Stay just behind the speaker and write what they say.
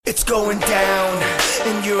It's going down,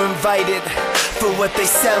 and you're invited for what they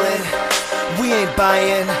selling. We ain't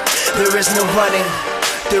buying, there is no running,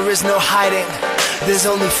 there is no hiding, there's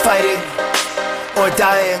only fighting or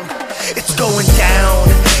dying. It's going down,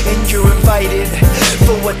 and you're invited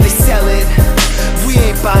for what they selling. We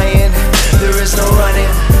ain't buying, there is no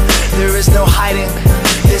running, there is no hiding,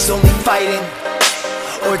 there's only fighting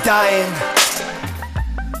or dying.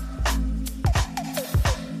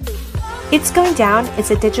 It's Going Down is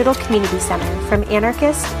a digital community center from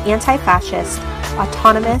anarchist, anti-fascist,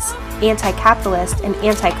 autonomous, anti-capitalist, and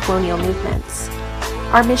anti-colonial movements.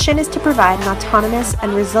 Our mission is to provide an autonomous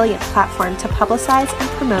and resilient platform to publicize and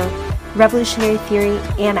promote revolutionary theory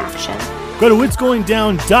and action. Go to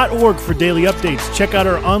itsgoingdown.org for daily updates. Check out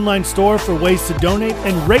our online store for ways to donate,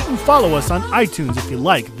 and rate and follow us on iTunes if you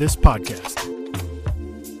like this podcast.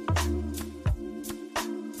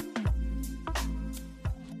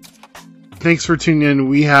 Thanks for tuning in.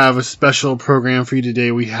 We have a special program for you today.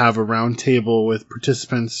 We have a roundtable with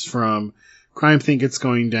participants from Crime Think It's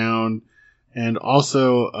Going Down, and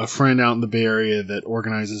also a friend out in the Bay Area that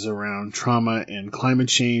organizes around trauma and climate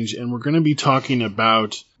change. And we're going to be talking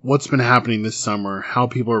about what's been happening this summer, how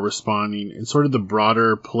people are responding, and sort of the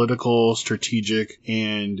broader political, strategic,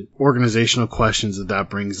 and organizational questions that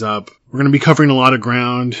brings up. We're going to be covering a lot of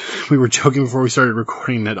ground. We were joking before we started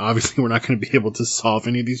recording that obviously we're not going to be able to solve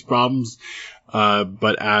any of these problems.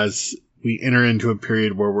 But as we enter into a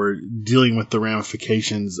period where we're dealing with the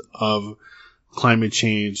ramifications of climate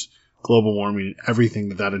change, global warming, and everything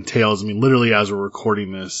that entails. I mean, literally as we're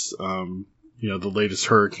recording this, the latest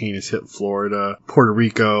hurricane has hit Florida. Puerto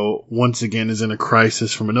Rico, once again, is in a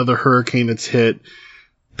crisis from another hurricane that's hit.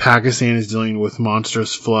 Pakistan is dealing with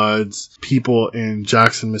monstrous floods. People in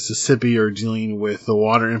Jackson, Mississippi are dealing with the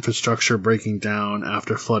water infrastructure breaking down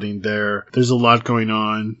after flooding there. There's a lot going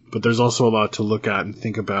on, but there's also a lot to look at and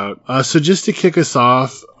think about. So just to kick us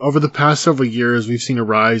off, over the past several years, we've seen a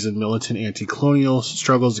rise in militant anti-colonial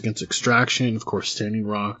struggles against extraction. Of course, Standing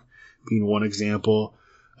Rock being one example.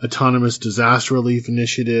 Autonomous disaster relief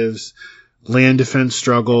initiatives, land defense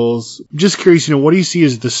struggles. I'm just curious, what do you see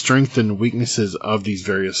as the strengths and weaknesses of these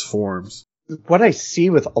various forms? What I see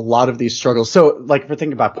with a lot of these struggles, so like if we're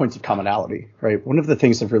thinking about points of commonality, right? One of the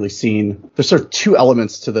things I've really seen, there's sort of two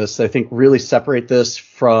elements to this that I think really separate this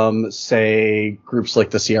from, say, groups like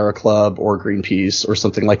the Sierra Club or Greenpeace or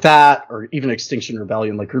something like that, or even Extinction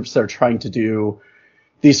Rebellion, like groups that are trying to do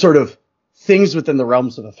these sort of things within the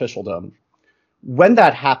realms of officialdom. When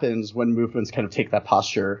that happens, when movements kind of take that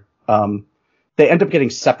posture, they end up getting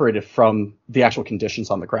separated from the actual conditions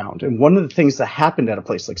on the ground. And one of the things that happened at a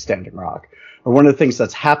place like Standing Rock, or one of the things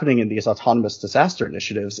that's happening in these autonomous disaster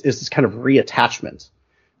initiatives, is this kind of reattachment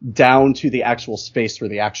down to the actual space where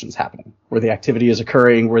the action's happening, where the activity is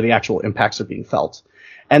occurring, where the actual impacts are being felt.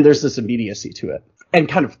 And there's this immediacy to it and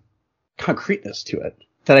kind of concreteness to it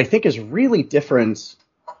that I think is really different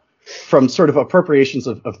from sort of appropriations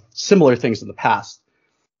of similar things in the past.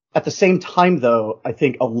 At the same time, though, I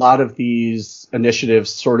think a lot of these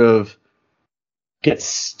initiatives sort of get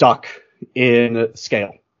stuck in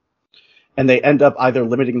scale. And they end up either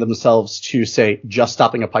limiting themselves to, say, just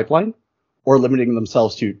stopping a pipeline, or limiting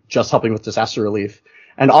themselves to just helping with disaster relief.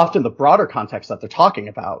 And often the broader context that they're talking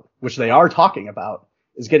about, which they are talking about,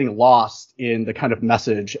 is getting lost in the kind of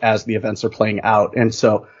message as the events are playing out. And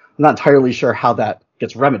so I'm not entirely sure how that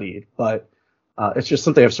gets remedied, but it's just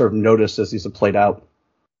something I've sort of noticed as these have played out.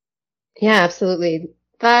 Yeah, absolutely.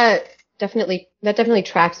 That definitely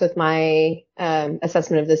tracks with my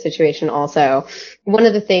assessment of the situation also. One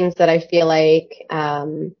of the things that I feel like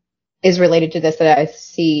is related to this that I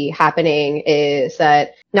see happening is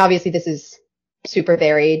that, now obviously this is super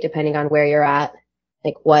varied depending on where you're at,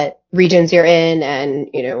 like what regions you're in and,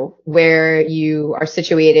 where you are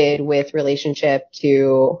situated with relationship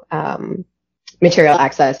to material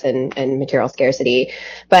access and material scarcity.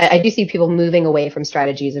 But I do see people moving away from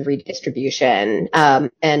strategies of redistribution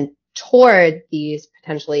and toward these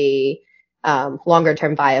potentially longer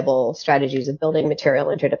term viable strategies of building material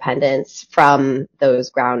interdependence from those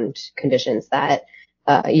ground conditions that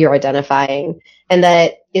you're identifying. And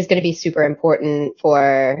that is going to be super important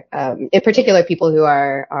for, in particular, people who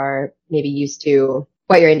are maybe used to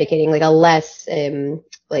what you're indicating, like a less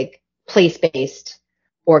place-based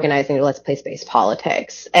organizing, or less place-based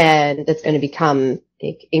politics. And that's going to become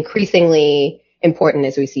increasingly important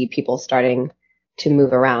as we see people starting to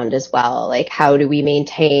move around as well. Like, how do we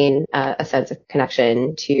maintain a sense of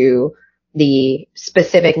connection to the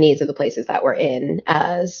specific needs of the places that we're in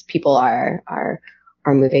as people are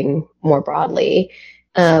moving more broadly?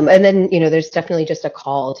 And then, there's definitely just a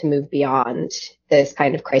call to move beyond this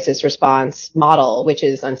kind of crisis response model, which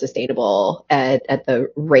is unsustainable at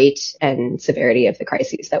the rate and severity of the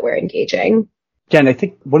crises that we're engaging. Again, I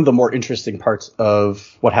think one of the more interesting parts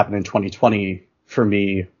of what happened in 2020 for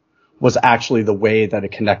me was actually the way that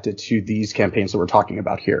it connected to these campaigns that we're talking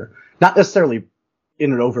about here. Not necessarily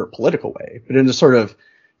in an overt political way, but in a sort of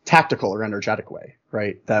tactical or energetic way,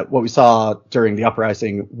 right? That what we saw during the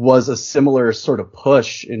uprising was a similar sort of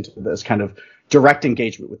push into this kind of direct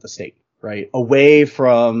engagement with the state, right? Away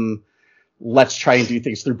from let's try and do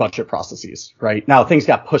things through budget processes, right? Now things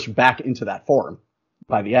got pushed back into that form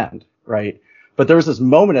by the end, right? But there was this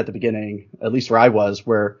moment at the beginning, at least where I was,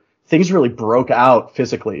 where things really broke out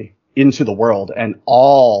physically into the world and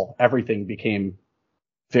everything became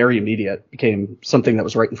very immediate, became something that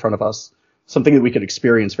was right in front of us, something that we could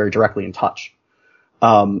experience very directly and touch.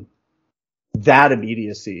 That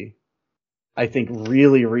immediacy, I think,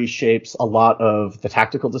 really reshapes a lot of the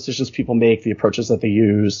tactical decisions people make, the approaches that they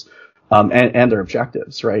use, and their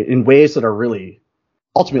objectives, right? In ways that are really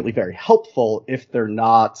ultimately very helpful if they're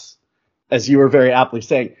not, as you were very aptly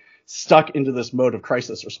saying, stuck into this mode of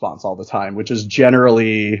crisis response all the time, which is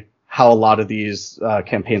generally how a lot of these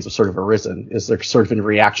campaigns have sort of arisen, is they're sort of in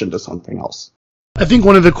reaction to something else. I think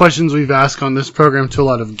one of the questions we've asked on this program to a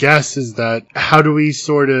lot of guests is that how do we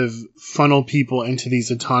sort of funnel people into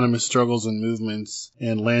these autonomous struggles and movements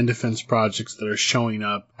and land defense projects that are showing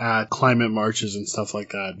up at climate marches and stuff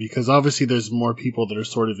like that? Because obviously there's more people that are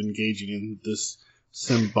sort of engaging in this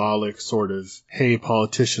symbolic sort of, hey,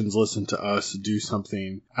 politicians, listen to us, do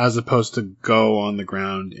something, as opposed to go on the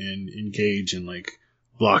ground and engage in like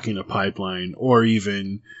blocking a pipeline or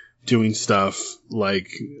even doing stuff like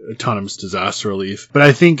autonomous disaster relief. But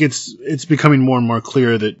I think it's becoming more and more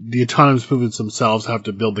clear that the autonomous movements themselves have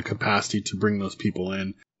to build the capacity to bring those people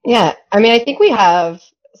in. Yeah, I mean, I think we have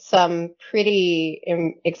some pretty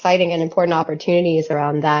exciting and important opportunities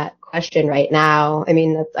around that question right now. I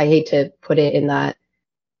mean, I hate to put it in that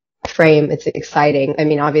frame. It's exciting. I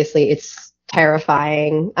mean, obviously it's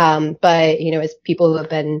terrifying. But, as people who have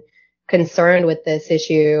been concerned with this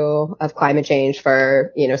issue of climate change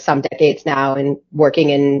for, some decades now and working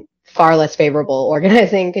in far less favorable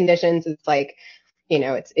organizing conditions, it's like,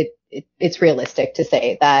 it's realistic to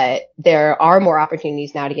say that there are more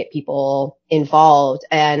opportunities now to get people involved.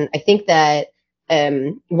 And I think that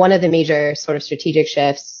one of the major sort of strategic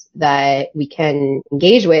shifts that we can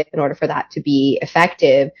engage with in order for that to be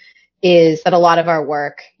effective is that a lot of our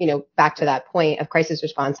work, back to that point of crisis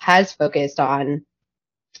response, has focused on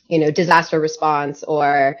disaster response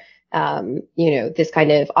or, this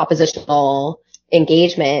kind of oppositional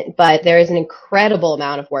engagement. But there is an incredible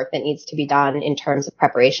amount of work that needs to be done in terms of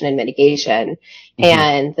preparation and mitigation. Mm-hmm.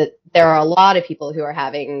 And that there are a lot of people who are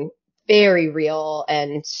having very real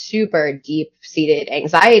and super deep-seated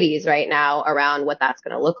anxieties right now around what that's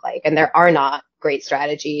going to look like. And there are not great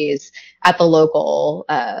strategies at the local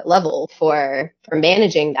level for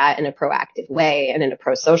managing that in a proactive way and in a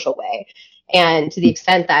pro-social way. And to the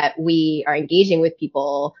extent that we are engaging with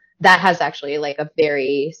people, that has actually like a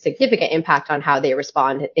very significant impact on how they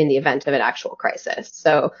respond in the event of an actual crisis.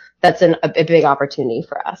 So that's a big opportunity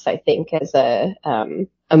for us, I think, as a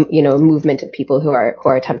movement of people who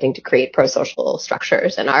are attempting to create pro-social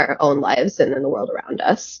structures in our own lives and in the world around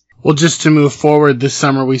us. Well, just to move forward, this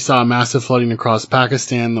summer we saw massive flooding across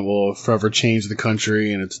Pakistan that will forever change the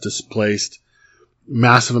country, and it's displaced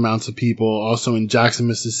massive amounts of people. Also in Jackson,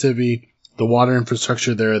 Mississippi, the water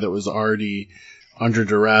infrastructure there that was already under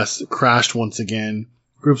duress crashed once again.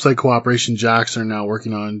 Groups like Cooperation Jacks are now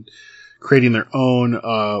working on creating their own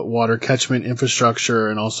water catchment infrastructure,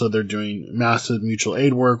 and also they're doing massive mutual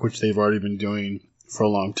aid work, which they've already been doing for a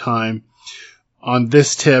long time. On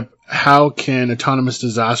this tip, how can autonomous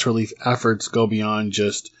disaster relief efforts go beyond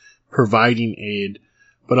just providing aid,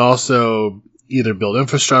 but also either build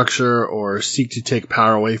infrastructure or seek to take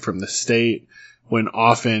power away from the state, when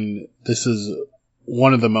often this is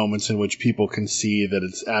one of the moments in which people can see that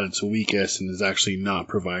it's at its weakest and is actually not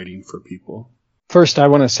providing for people? First, I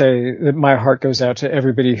want to say that my heart goes out to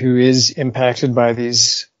everybody who is impacted by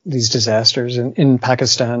these disasters in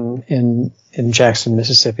Pakistan, in Jackson,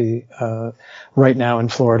 Mississippi, right now in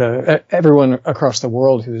Florida, everyone across the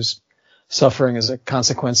world who's suffering as a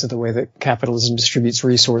consequence of the way that capitalism distributes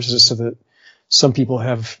resources so that some people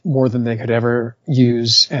have more than they could ever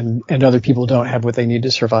use and other people don't have what they need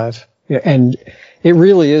to survive. And it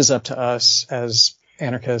really is up to us as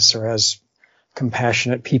anarchists or as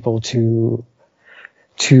compassionate people to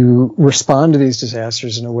respond to these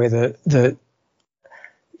disasters in a way that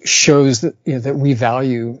shows that, that we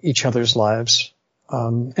value each other's lives,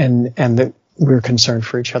 and that we're concerned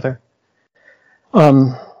for each other.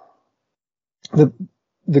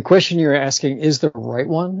 The question you're asking is the right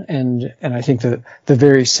one, and I think that the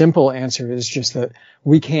very simple answer is just that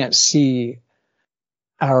we can't see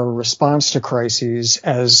our response to crises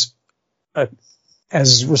as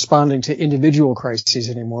responding to individual crises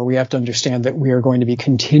anymore. We have to understand that we are going to be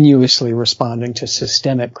continuously responding to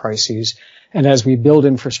systemic crises. And as we build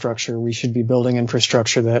infrastructure, we should be building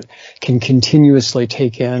infrastructure that can continuously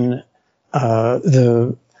take in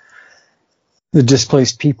the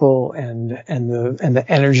displaced people and the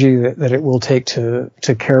energy that it will take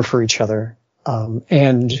to care for each other,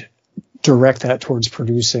 and direct that towards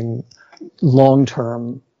producing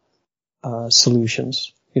long-term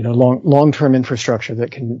solutions. Long-term infrastructure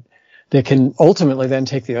that can ultimately then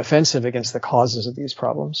take the offensive against the causes of these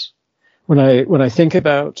problems. When I think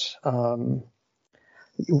about,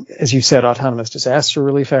 as you said, autonomous disaster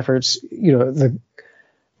relief efforts, the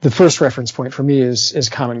first reference point for me is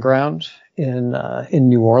Common Ground in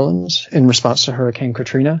New Orleans in response to Hurricane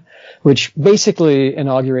Katrina, which basically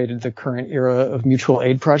inaugurated the current era of mutual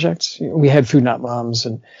aid projects. We had Food Not Bombs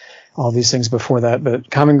and all these things before that, but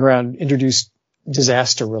Common Ground introduced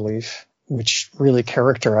disaster relief, which really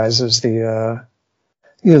characterizes the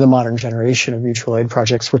modern generation of mutual aid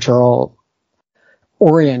projects, which are all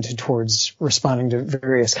oriented towards responding to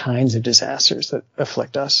various kinds of disasters that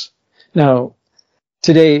afflict us. Now,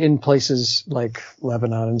 today, in places like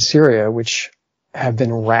Lebanon and Syria, which have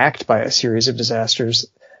been racked by a series of disasters,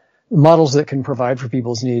 models that can provide for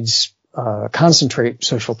people's needs concentrate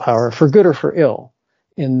social power for good or for ill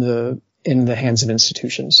in the hands of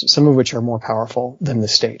institutions, some of which are more powerful than the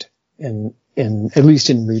state, in at least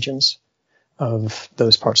in regions of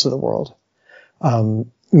those parts of the world.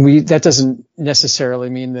 That doesn't necessarily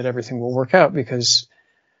mean that everything will work out, because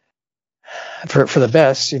for the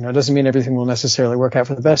best, it doesn't mean everything will necessarily work out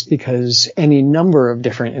for the best, because any number of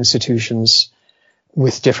different institutions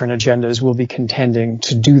with different agendas will be contending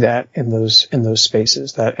to do that in those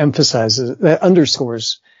spaces. That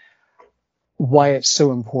underscores why it's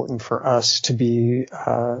so important for us to be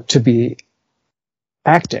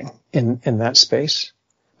acting in that space.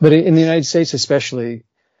 But in the United States, especially,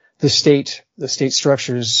 the state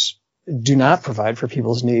structures do not provide for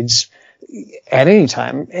people's needs at any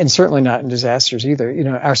time, and certainly not in disasters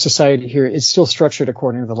either. Our society here is still structured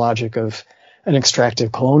according to the logic of an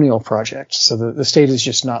extractive colonial project. So the state is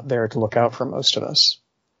just not there to look out for most of us.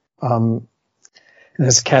 And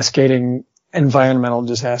as cascading environmental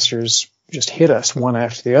disasters just hit us one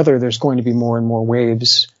after the other, there's going to be more and more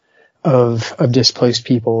waves of displaced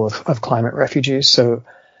people, of climate refugees. So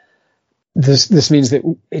this means that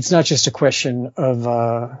it's not just a question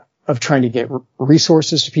of trying to get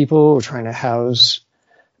resources to people, or trying to house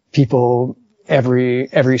people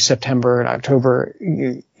every September and October,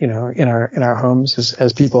 in our homes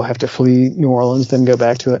as people have to flee New Orleans, then go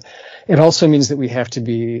back to it. It also means that we have to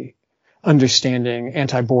be understanding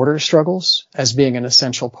anti-border struggles as being an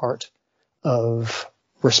essential part of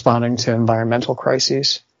responding to environmental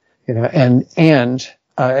crises,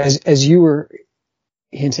 as you were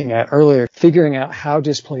hinting at earlier, figuring out how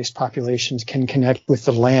displaced populations can connect with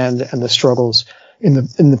the land and the struggles in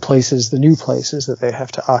the new places that they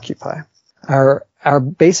have to occupy. Our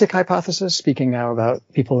basic hypothesis, speaking now about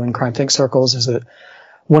people in crime think circles, is that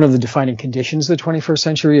one of the defining conditions of the 21st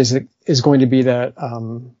century is going to be that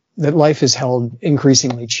life is held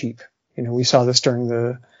increasingly cheap. We saw this during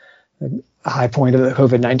the high point of the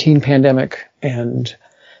COVID-19 pandemic, and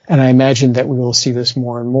I imagine that we will see this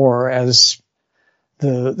more and more as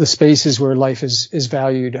the spaces where life is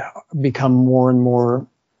valued become more and more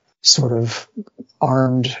sort of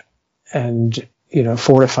armed and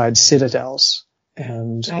fortified citadels,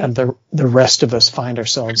 and the rest of us find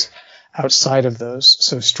ourselves outside of those.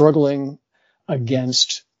 So struggling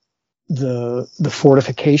against the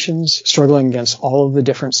fortifications, struggling against all of the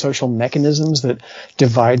different social mechanisms that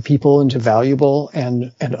divide people into valuable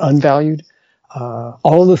and unvalued.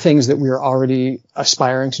 All of the things that we are already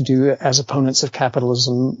aspiring to do as opponents of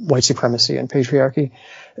capitalism, white supremacy, and patriarchy,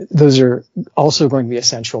 those are also going to be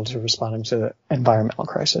essential to responding to the environmental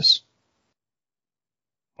crisis.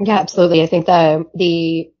 Yeah, absolutely. I think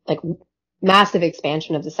the massive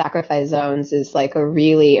expansion of the sacrifice zones is a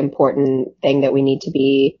really important thing that we need to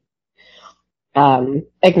be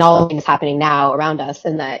acknowledging is happening now around us,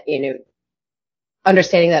 and that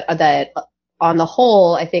understanding that on the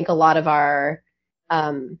whole, I think a lot of our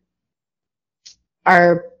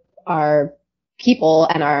people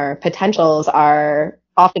and our potentials are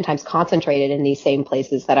oftentimes concentrated in these same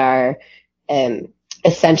places that are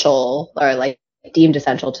essential, or deemed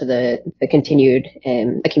essential to the continued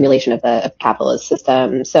accumulation of the capitalist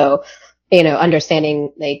system. So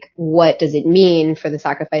understanding like what does it mean for the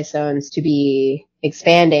sacrifice zones to be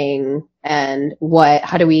expanding, and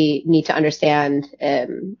how do we need to understand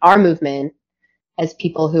our movement as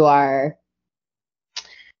people who are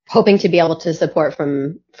hoping to be able to support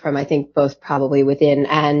from I think both probably within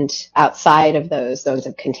and outside of those zones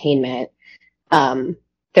of containment.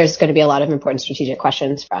 There's going to be a lot of important strategic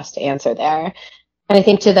questions for us to answer there. And I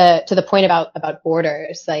think to the point about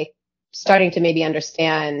borders, like starting to maybe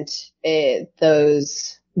understand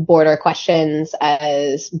those border questions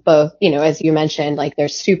as both, as you mentioned, like they're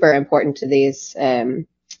super important to these, to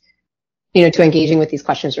engaging with these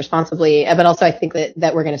questions responsibly. But also I think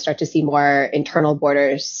that we're going to start to see more internal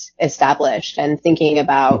borders established, and thinking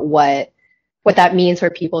about what that means for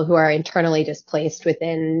people who are internally displaced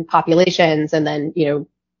within populations, and then,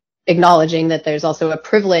 acknowledging that there's also a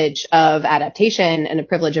privilege of adaptation and a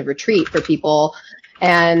privilege of retreat for people,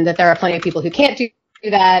 and that there are plenty of people who can't do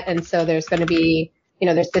that. And so there's going to be,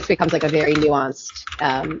 this becomes like a very nuanced,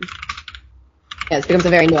 it becomes a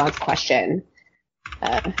very nuanced question,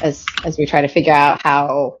 as we try to figure out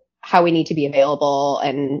how we need to be available,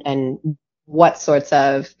 and what sorts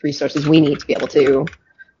of resources we need to be able to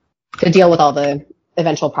deal with all the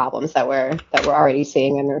eventual problems that we're already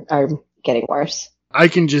seeing and are getting worse. I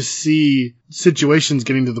can just see situations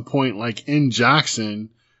getting to the point like in Jackson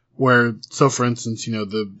where, so for instance,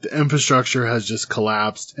 the infrastructure has just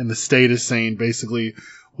collapsed and the state is saying basically,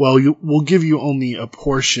 well, we'll give you only a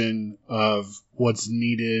portion of what's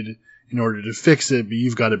needed in order to fix it, but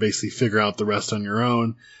you've got to basically figure out the rest on your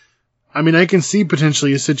own. I mean, I can see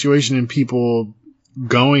potentially a situation in people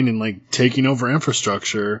going and like taking over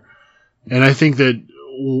infrastructure. And I think that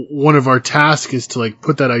one of our tasks is to like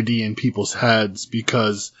put that idea in people's heads,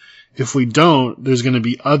 because if we don't, there's going to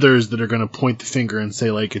be others that are going to point the finger and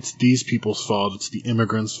say like, it's these people's fault. It's the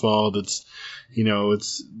immigrants' fault. It's,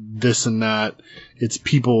 it's this and that. It's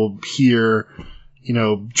people here,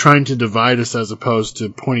 trying to divide us, as opposed to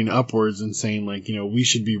pointing upwards and saying like, we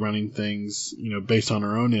should be running things, based on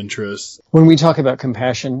our own interests. When we talk about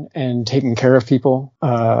compassion and taking care of people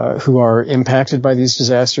who are impacted by these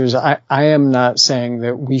disasters, I am not saying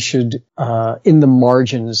that we should, in the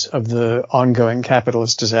margins of the ongoing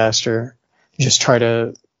capitalist disaster, just try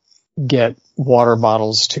to get water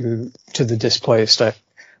bottles to the displaced.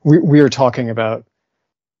 We are talking about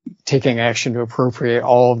taking action to appropriate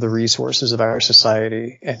all of the resources of our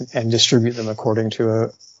society and distribute them according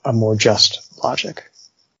to a more just logic.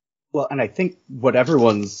 Well, and I think what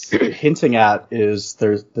everyone's hinting at is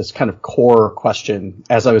there's this kind of core question.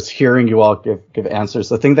 As I was hearing you all give answers,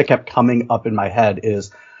 the thing that kept coming up in my head is,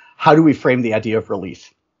 how do we frame the idea of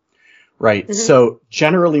relief? Right? Mm-hmm. So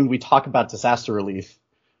generally when we talk about disaster relief,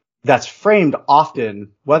 that's framed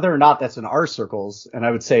often, whether or not that's in our circles, and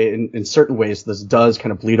I would say in certain ways this does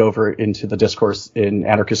kind of bleed over into the discourse in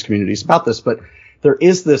anarchist communities about this, but there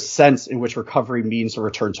is this sense in which recovery means a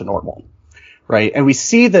return to normal, right? And we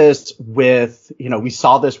see this with, we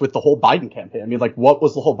saw this with the whole Biden campaign. I mean, like, what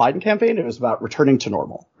was the whole Biden campaign? It was about returning to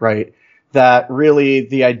normal, right? That really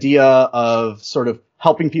the idea of sort of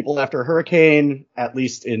helping people after a hurricane, at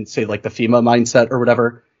least in, say, like the FEMA mindset or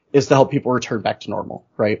whatever, is to help people return back to normal,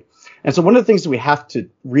 right? And so one of the things that we have to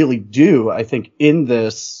really do, I think, in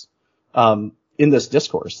this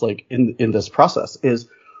discourse, like in this process, is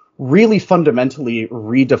really fundamentally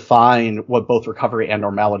redefine what both recovery and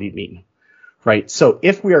normality mean, right? So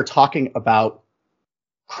if we are talking about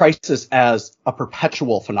crisis as a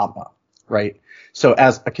perpetual phenomenon, right? So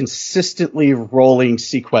as a consistently rolling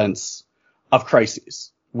sequence of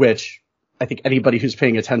crises, which I think anybody who's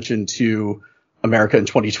paying attention to America in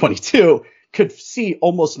 2022 could see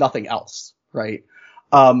almost nothing else, right?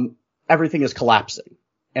 Everything is collapsing,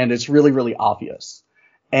 and it's really, really obvious.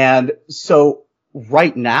 And so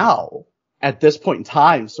right now, at this point in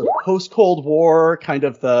time, sort of post-Cold War, kind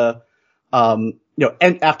of the, and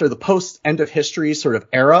after the post-end of history sort of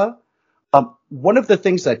era, one of the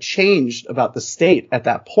things that changed about the state at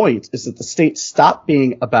that point is that the state stopped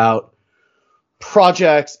being about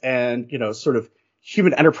projects and, sort of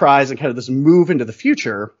human enterprise and kind of this move into the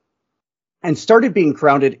future, and started being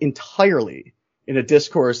grounded entirely in a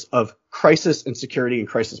discourse of crisis and security and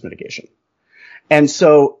crisis mitigation. And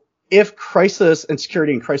so if crisis and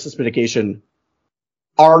security and crisis mitigation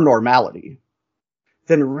are normality,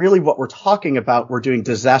 then really what we're talking about, we're doing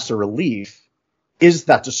disaster relief, is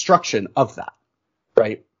that destruction of that,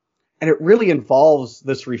 right? And it really involves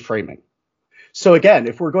this reframing. So again,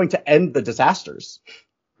 if we're going to end the disasters,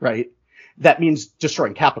 right, that means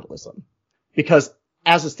destroying capitalism, because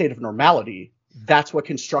as a state of normality, that's what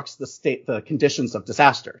constructs the conditions of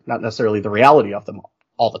disaster, not necessarily the reality of them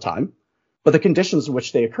all the time, but the conditions in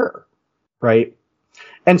which they occur, right?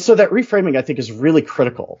 And so that reframing, I think, is really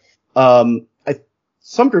critical.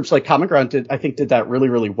 Some groups like Common Ground did that really,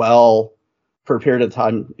 really well for a period of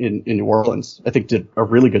time in New Orleans. I think did a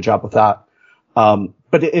really good job with that.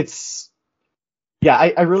 But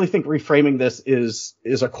I really think reframing this is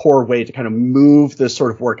a core way to kind of move this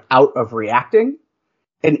sort of work out of reacting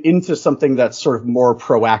and into something that's sort of more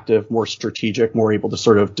proactive, more strategic, more able to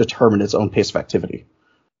sort of determine its own pace of activity.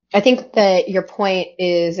 I think that your point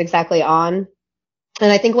is exactly on.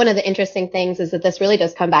 And I think one of the interesting things is that this really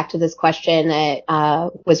does come back to this question that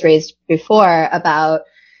was raised before about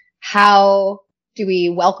how do we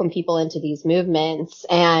welcome people into these movements?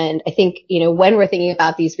 And I think, when we're thinking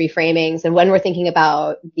about these reframings and when we're thinking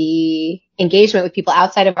about the engagement with people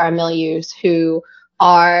outside of our milieus who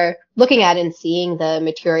are looking at and seeing the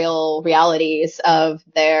material realities of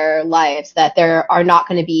their lives, that there are not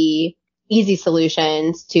going to be easy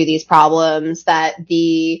solutions to these problems, that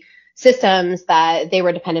the systems that they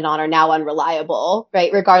were dependent on are now unreliable,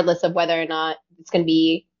 right? Regardless of whether or not it's going to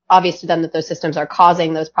be obvious to them that those systems are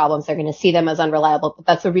causing those problems, they're going to see them as unreliable. But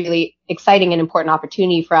that's a really exciting and important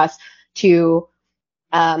opportunity for us to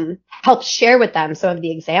help share with them some of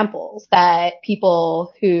the examples that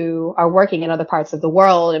people who are working in other parts of the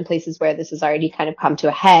world and places where this has already kind of come to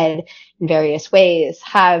a head in various ways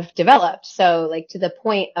have developed. So like to the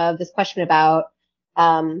point of this question about,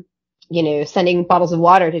 sending bottles of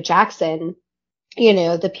water to Jackson,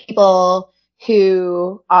 the people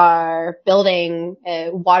who are building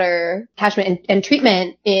water catchment and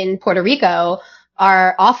treatment in Puerto Rico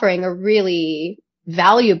are offering a really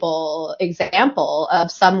valuable example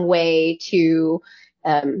of some way to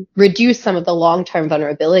reduce some of the long-term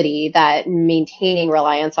vulnerability that maintaining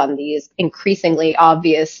reliance on these increasingly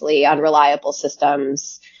obviously unreliable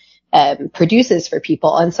systems produces for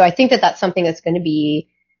people. And so I think that that's something that's going to be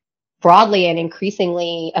broadly and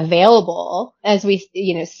increasingly available as we,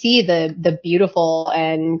 see the beautiful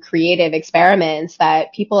and creative experiments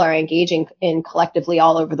that people are engaging in collectively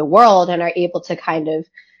all over the world and are able to kind of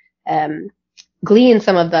glean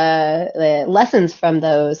some of the lessons from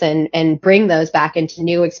those and bring those back into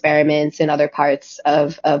new experiments in other parts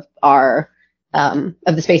of our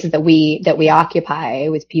of the spaces that we occupy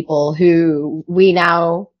with people who we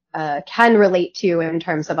now can relate to in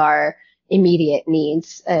terms of our immediate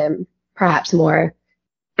needs, perhaps more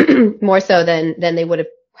so than they would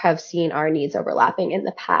have seen our needs overlapping in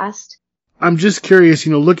the past. I'm just curious,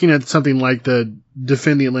 looking at something like the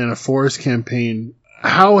Defend the Atlanta Forest campaign,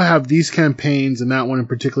 how have these campaigns and that one in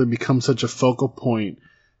particular become such a focal point,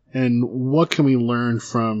 and what can we learn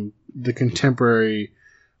from the contemporary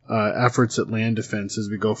efforts at land defense as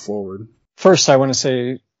we go forward? First, I want to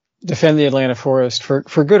say Defend the Atlanta Forest,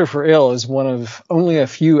 for good or for ill, is one of only a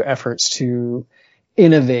few efforts to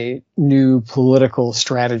innovate new political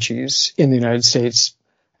strategies in the United States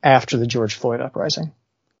after the George Floyd uprising.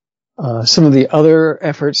 Some of the other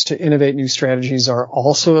efforts to innovate new strategies are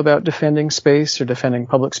also about defending space or defending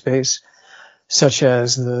public space, such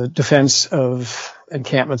as the defense of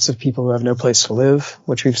encampments of people who have no place to live,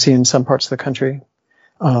 which we've seen in some parts of the country.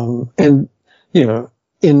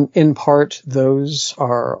 In part, those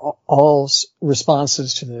are all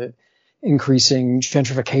responses to the increasing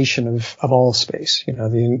gentrification of all space.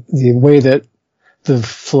 The way that the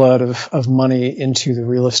flood of money into the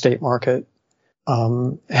real estate market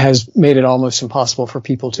has made it almost impossible for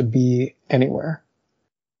people to be anywhere.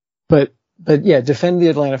 But yeah, Defend the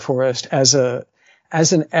Atlanta Forest as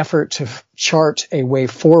an effort to chart a way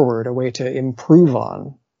forward, a way to improve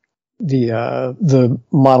on the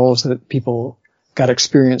models that people got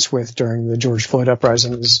experience with during the George Floyd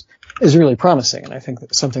uprising is really promising, and I think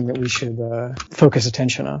that's something that we should focus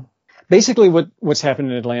attention on. Basically, what's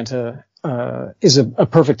happened in Atlanta is a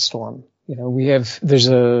perfect storm. There's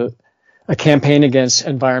a campaign against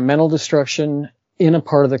environmental destruction in a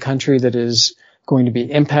part of the country that is going to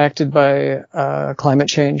be impacted by climate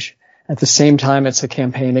change. At the same time, it's a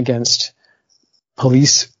campaign against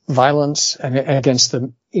police violence and against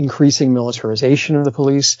the increasing militarization of the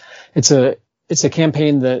police. It's a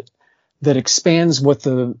campaign that expands what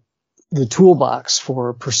the toolbox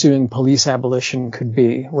for pursuing police abolition could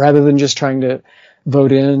be, rather than just trying to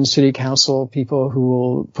vote in city council people who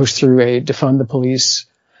will push through a defund the police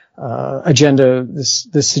agenda.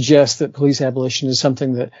 This suggests that police abolition is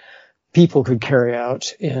something that people could carry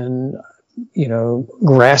out in,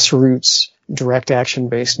 grassroots, direct action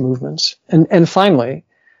based movements. And finally,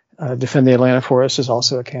 Defend the Atlanta Forest is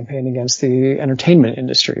also a campaign against the entertainment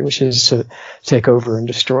industry, which is to take over and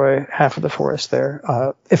destroy half of the forest there.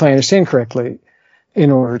 If I understand correctly, in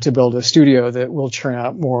order to build a studio that will churn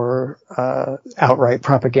out more outright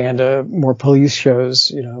propaganda, more police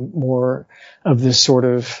shows, more of this sort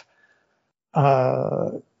of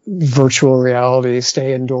virtual reality,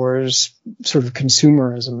 stay indoors sort of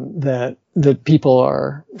consumerism that people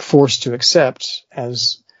are forced to accept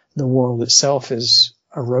as the world itself is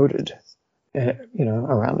eroded,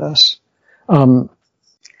 around us. And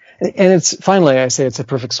it's finally, I say it's a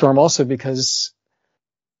perfect storm also because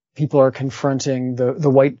people are confronting the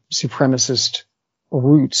white supremacist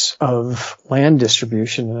roots of land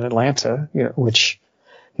distribution in Atlanta, which,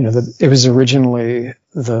 it was originally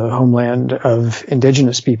the homeland of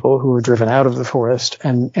indigenous people who were driven out of the forest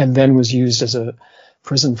and then was used as a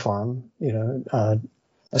prison farm,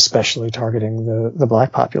 especially targeting the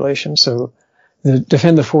black population. So the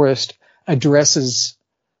Defend the Forest addresses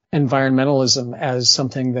environmentalism as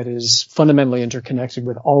something that is fundamentally interconnected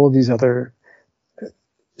with all of these other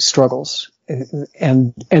struggles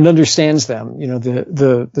and understands them.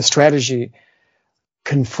 The strategy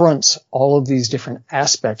confronts all of these different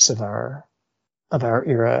aspects of our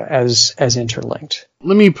era as interlinked.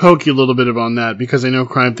 Let me poke you a little bit on that because I know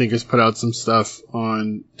Crime Think has put out some stuff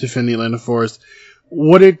on Defend the Atlanta Forest.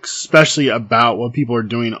 What especially about what people are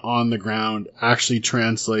doing on the ground actually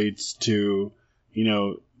translates to,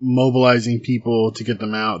 mobilizing people to get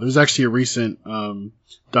them out? There's actually a recent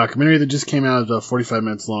documentary that just came out, about 45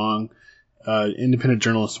 minutes long. Independent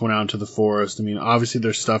journalists went out into the forest. I mean, obviously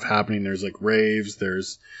there's stuff happening. There's like raves,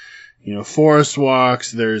 there's, forest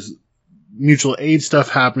walks, there's mutual aid stuff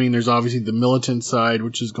happening. There's obviously the militant side,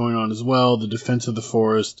 which is going on as well, the defense of the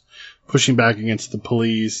forest, pushing back against the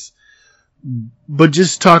police. But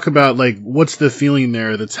just talk about, what's the feeling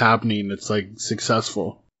there that's happening that's,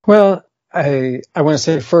 successful? Well, I want to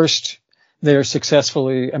say first, they're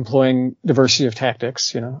successfully employing diversity of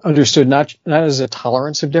tactics, understood not as a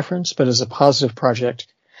tolerance of difference, but as a positive project,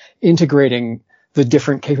 integrating the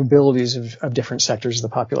different capabilities of different sectors of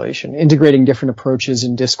the population, integrating different approaches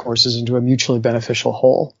and discourses into a mutually beneficial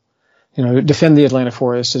whole. Defend the Atlanta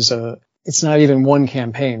Forest it's not even one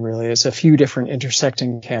campaign, really. It's a few different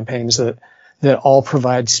intersecting campaigns that all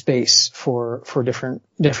provide space for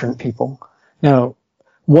different people. Now,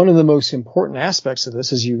 one of the most important aspects of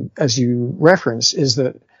this, as you reference, is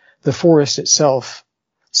that the forest itself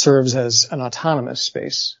serves as an autonomous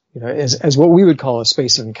space, as what we would call a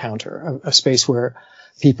space of encounter, a space where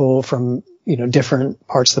people from, different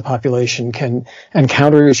parts of the population can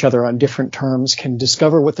encounter each other on different terms, can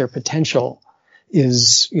discover what their potential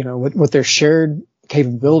is, what their shared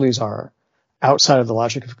capabilities are outside of the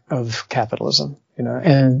logic of capitalism,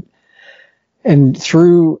 and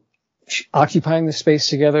through occupying the space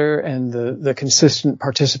together and the consistent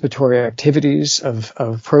participatory activities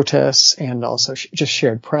of protests and also just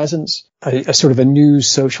shared presence, a sort of a new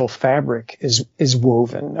social fabric is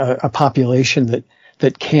woven, a population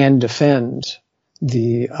that can defend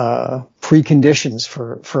the preconditions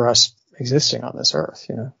for us existing on this earth,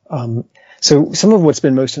 So some of what's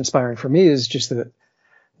been most inspiring for me is just that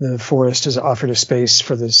the forest has offered a space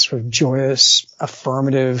for this sort of joyous,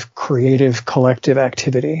 affirmative, creative, collective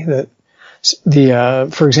activity that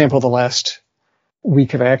for example, the last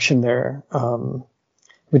week of action there,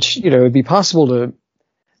 which, it'd be possible to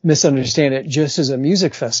misunderstand it just as a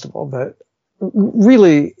music festival, but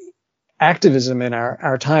really activism in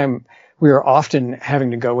our time, we are often having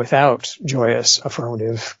to go without joyous,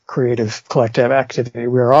 affirmative, creative, collective activity.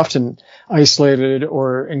 We are often isolated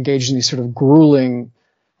or engaged in these sort of grueling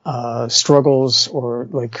struggles or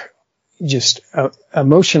just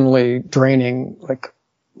emotionally draining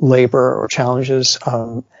labor or challenges.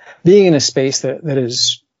 Being in a space that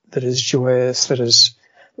is joyous, that is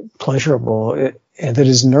pleasurable, and that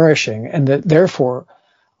is nourishing, and that therefore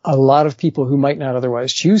a lot of people who might not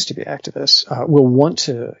otherwise choose to be activists will want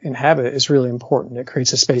to inhabit is really important. It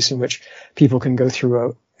creates a space in which people can go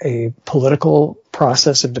through a political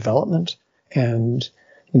process of development and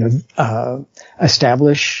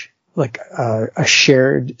establish a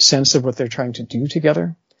shared sense of what they're trying to do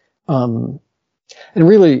together. And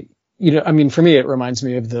really, for me, it reminds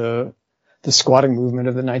me of the squatting movement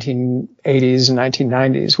of the 1980s and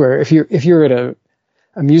 1990s, where if you're at a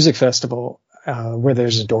music festival, where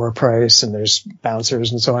there's a door price and there's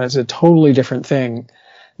bouncers and so on, it's a totally different thing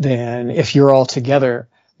than if you're all together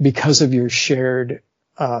because of your shared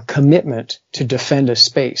commitment to defend a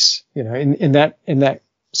space. In that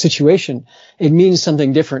situation, it means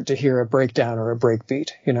something different to hear a breakdown or a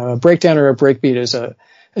breakbeat. A breakdown or a breakbeat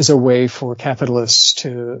is a way for capitalists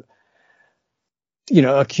to,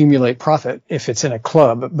 accumulate profit if it's in a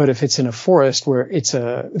club, but if it's in a forest where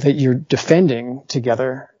that you're defending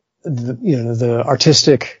together, the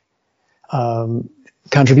artistic,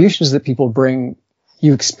 contributions that people bring,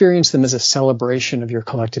 you experience them as a celebration of your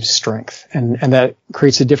collective strength, and that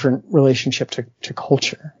creates a different relationship to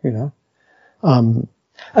culture, you know.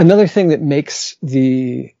 Another thing that makes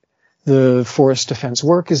the forest defense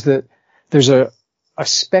work is that there's a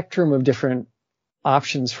spectrum of different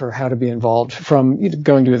options for how to be involved, from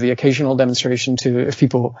going to the occasional demonstration to, if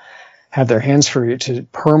people have their hands free, to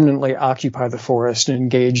permanently occupy the forest and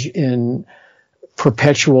engage in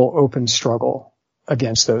perpetual open struggle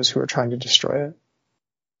against those who are trying to destroy it.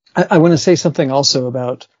 I want to say something also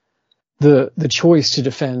about the choice to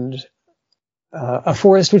defend a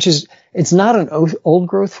forest, which is, it's not an old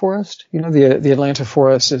growth forest. You know, the Atlanta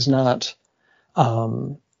forest is not,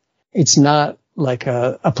 it's not like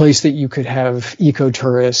a place that you could have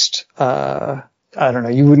eco-tourist, I don't know,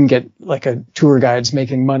 you wouldn't get like a tour guides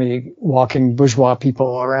making money walking bourgeois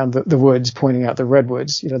people around the woods pointing out the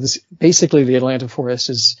redwoods. You know, this basically, the Atlanta forest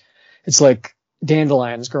it's like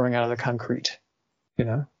dandelions growing out of the concrete, you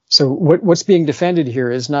know. So what's being defended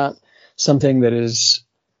here is not something that is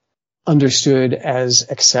understood as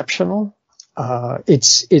exceptional.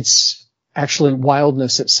 It's actually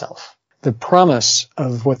wildness itself. The promise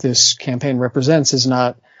of what this campaign represents is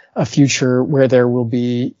not a future where there will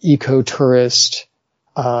be eco-tourist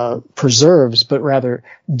preserves, but rather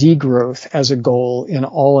degrowth as a goal in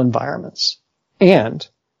all environments. And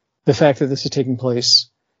the fact that this is taking place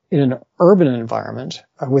in an urban environment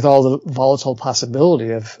with all the volatile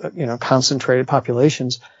possibility of, you know, concentrated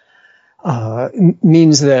populations,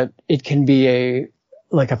 means that it can be a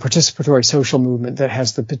participatory social movement that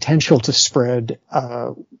has the potential to spread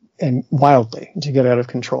and wildly, to get out of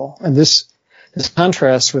control. And this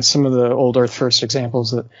contrasts with some of the old Earth First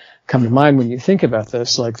examples that come to mind when you think about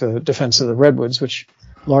this, like the defense of the redwoods, which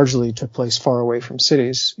largely took place far away from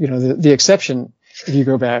cities. You know, the exception, if you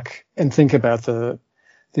go back and think about the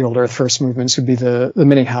old Earth First movements, would be the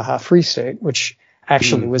Minnehaha Free State, which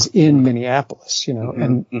actually was in Minneapolis, you know,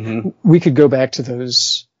 and we could go back to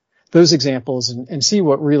those examples and see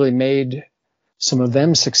what really made some of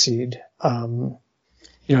them succeed.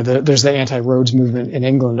 You know, there's the anti-roads movement in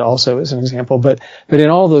England also as an example, but in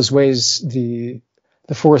all those ways, the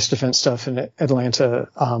forest defense stuff in Atlanta,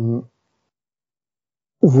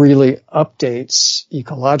 really updates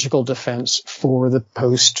ecological defense for the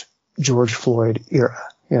post George Floyd era,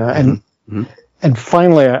 you know, and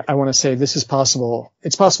finally, I want to say this is possible.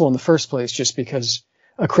 It's possible in the first place just because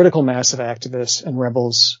a critical mass of activists and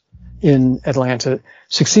rebels in Atlanta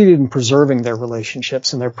succeeded in preserving their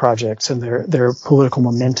relationships and their projects and their political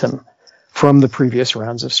momentum from the previous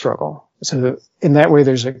rounds of struggle. So in that way,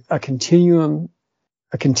 there's a continuum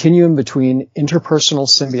between interpersonal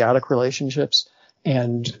symbiotic relationships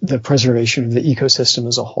and the preservation of the ecosystem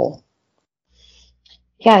as a whole.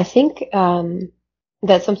 Yeah, I think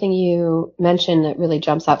that's something you mentioned that really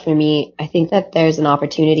jumps out for me. I think that there's an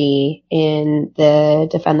opportunity in the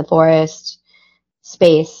Defend the Forest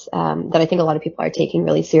space that I think a lot of people are taking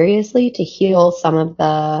really seriously to heal some of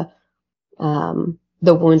the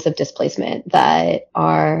wounds of displacement that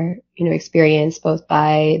are, you know, experienced both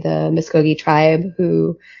by the Muskogee tribe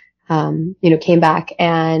who, you know, came back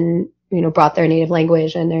and, you know, brought their native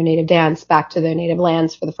language and their native dance back to their native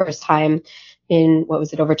lands for the first time in,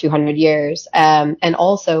 over 200 years. And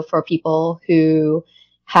also for people who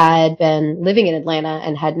had been living in Atlanta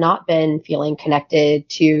and had not been feeling connected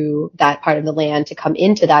to that part of the land, to come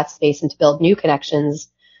into that space and to build new connections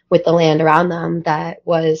with the land around them that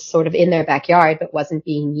was sort of in their backyard, but wasn't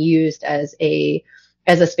being used as a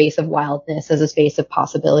space of wildness, as a space of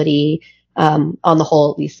possibility. On the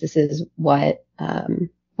whole, at least this is what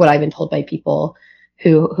I've been told by people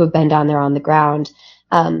who've been down there on the ground.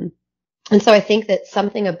 And so I think that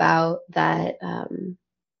something about that,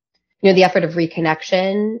 you know, the effort of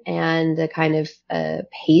reconnection and the kind of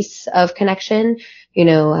pace of connection, you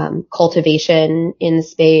know, cultivation in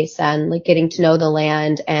space and like getting to know the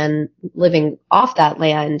land and living off that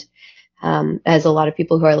land, as a lot of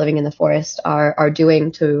people who are living in the forest are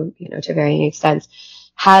doing to varying extents,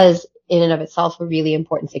 has in and of itself a really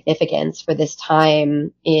important significance for this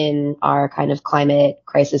time in our kind of climate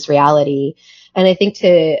crisis reality. And I think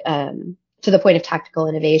to the point of tactical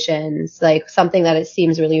innovations, like something that it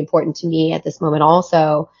seems really important to me at this moment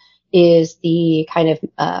also is the kind of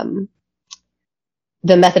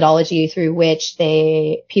the methodology through which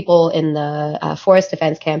people in the forest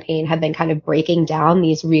defense campaign have been kind of breaking down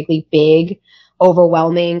these really big,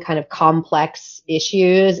 overwhelming, kind of complex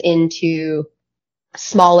issues into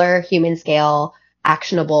smaller, human scale,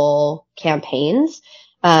 actionable campaigns.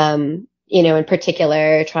 in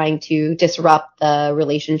particular, trying to disrupt the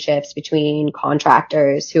relationships between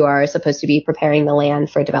contractors who are supposed to be preparing the land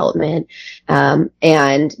for development,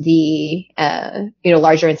 and the,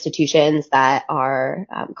 larger institutions that are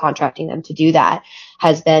contracting them to do that,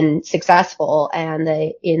 has been successful.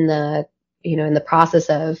 And in the process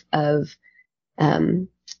of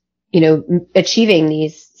achieving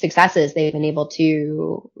these successes, they've been able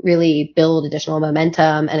to really build additional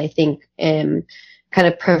momentum. And I think, kind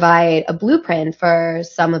of provide a blueprint for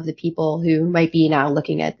some of the people who might be now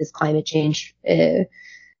looking at this climate change,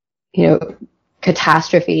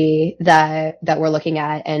 catastrophe that we're looking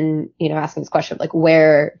at, and, asking this question of like,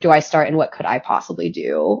 where do I start and what could I possibly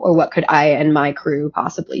do, or what could I and my crew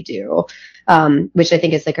possibly do? Which I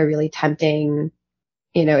think is like a really tempting,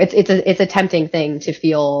 it's a tempting thing to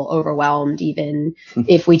feel overwhelmed, even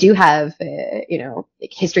if we do have,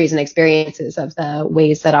 histories and experiences of the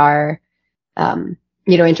ways that our,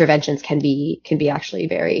 interventions can be actually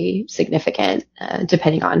very significant,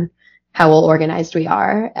 depending on how well organized we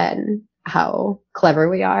are and how clever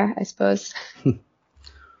we are, I suppose.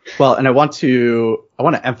 Well, and I want to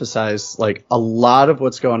emphasize, like, a lot of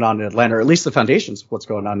what's going on in Atlanta, or at least the foundations of what's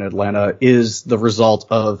going on in Atlanta, is the result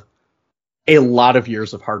of a lot of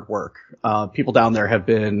years of hard work. People down there have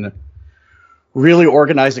been really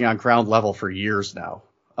organizing on ground level for years now.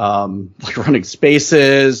 Like running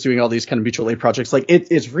spaces, doing all these kind of mutual aid projects. Like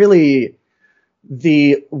it's really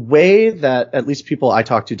the way that at least people I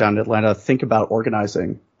talk to down in Atlanta think about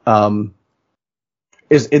organizing,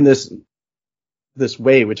 is in this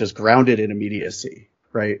way, which is grounded in immediacy,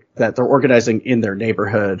 right? That they're organizing in their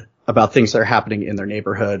neighborhood about things that are happening in their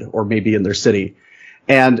neighborhood or maybe in their city.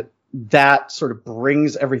 And that sort of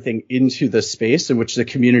brings everything into the space in which the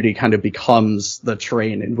community kind of becomes the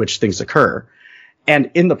terrain in which things occur.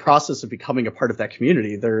 And in the process of becoming a part of that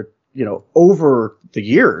community, they're, over the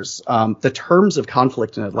years, the terms of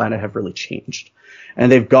conflict in Atlanta have really changed.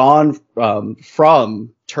 And they've gone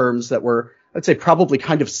from terms that were, I'd say, probably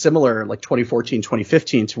kind of similar, like 2014,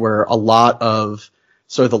 2015, to where a lot of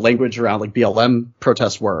sort of the language around like BLM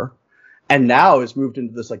protests were, and now has moved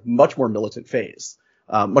into this like much more militant phase,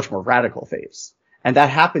 much more radical phase. And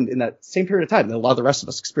that happened in that same period of time that a lot of the rest of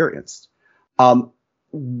us experienced.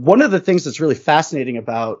 One of the things that's really fascinating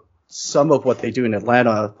about some of what they do in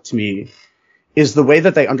Atlanta to me is the way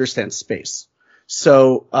that they understand space.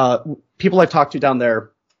 So, people I've talked to down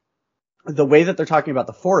there, the way that they're talking about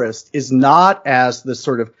the forest is not as this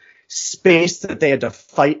sort of space that they had to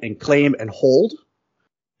fight and claim and hold,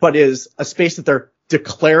 but is a space that they're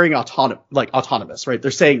declaring autonomous, right?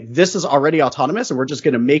 They're saying this is already autonomous and we're just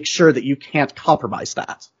going to make sure that you can't compromise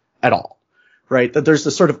that at all. Right? That there's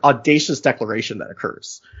this sort of audacious declaration that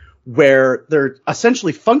occurs where they're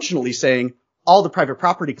essentially functionally saying all the private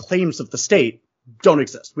property claims of the state don't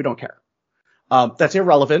exist. We don't care. That's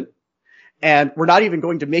irrelevant. And we're not even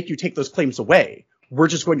going to make you take those claims away. We're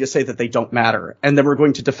just going to say that they don't matter. And then we're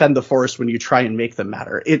going to defend the forest when you try and make them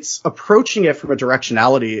matter. It's approaching it from a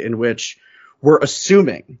directionality in which we're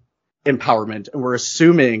assuming empowerment and we're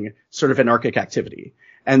assuming sort of anarchic activity.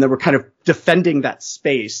 And then we're kind of defending that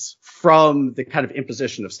space from the kind of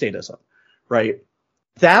imposition of statism, right?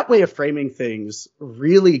 That way of framing things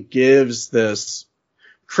really creates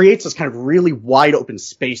this kind of really wide open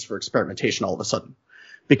space for experimentation all of a sudden.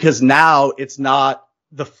 Because now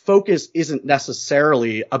the focus isn't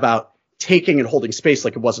necessarily about taking and holding space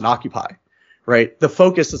like it was in Occupy, right? The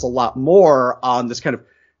focus is a lot more on this kind of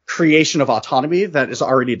creation of autonomy that is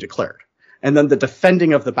already declared. And then the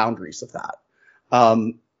defending of the boundaries of that.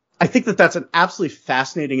 I think that that's an absolutely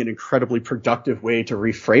fascinating and incredibly productive way to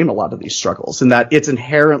reframe a lot of these struggles, and that it's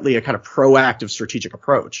inherently a kind of proactive strategic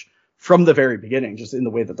approach from the very beginning, just in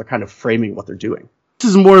the way that they're kind of framing what they're doing. This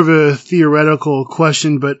is more of a theoretical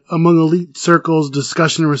question, but among elite circles,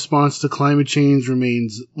 discussion in response to climate change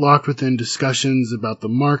remains locked within discussions about the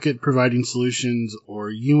market providing solutions or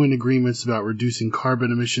UN agreements about reducing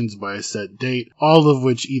carbon emissions by a set date, all of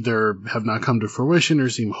which either have not come to fruition or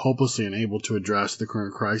seem hopelessly unable to address the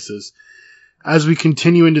current crisis. As we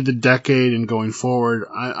continue into the decade and going forward,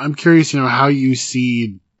 I'm curious, how you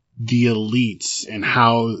see the elites and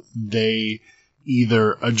how they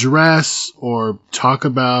either address or talk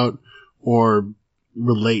about or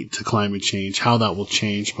relate to climate change, how that will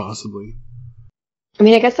change possibly. I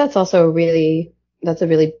mean, I guess that's a really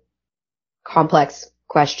complex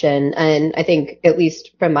question. And I think, at least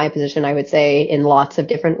from my position, I would say in lots of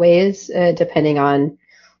different ways, depending on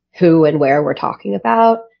who and where we're talking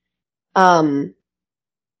about. Obviously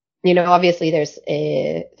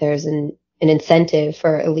there's an incentive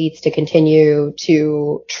for elites to continue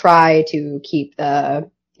to try to keep the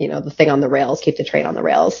thing on the rails, keep the train on the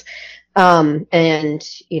rails. And,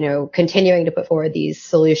 continuing to put forward these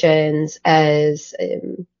solutions as,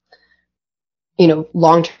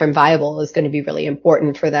 long-term viable is going to be really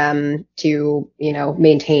important for them to,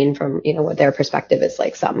 maintain from, what their perspective is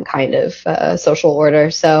like some kind of social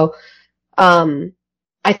order. So,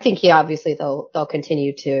 I think, obviously they'll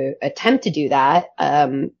continue to attempt to do that.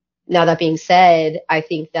 Now that being said, I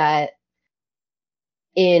think that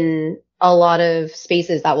in a lot of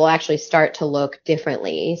spaces that will actually start to look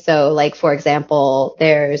differently. So like, for example,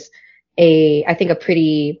 there's I think a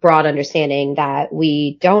pretty broad understanding that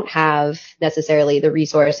we don't have necessarily the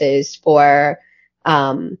resources for,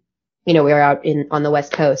 we're out on the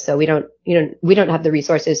West Coast, so we don't have the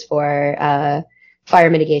resources for,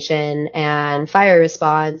 fire mitigation and fire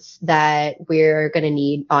response that we're going to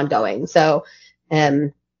need ongoing. So,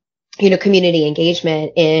 community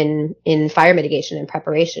engagement in fire mitigation and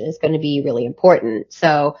preparation is going to be really important.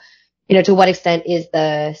 So, to what extent is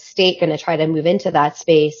the state going to try to move into that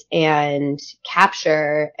space and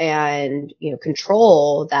capture and,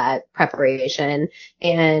 control that preparation,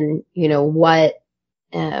 and, what,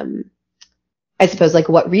 I suppose, like,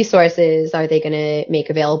 what resources are they going to make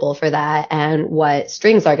available for that, and what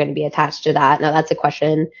strings are going to be attached to that? Now, that's a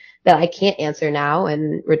question that I can't answer now,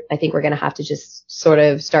 and I think we're going to have to just sort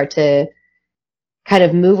of start to kind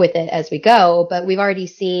of move with it as we go. But we've already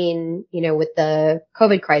seen, with the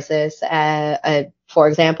COVID crisis, for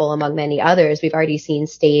example, among many others, we've already seen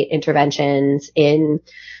state interventions in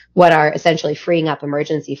what are essentially freeing up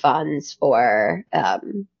emergency funds for,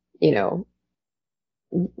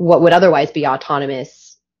 what would otherwise be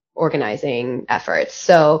autonomous organizing efforts.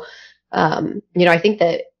 So, I think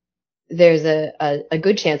that there's a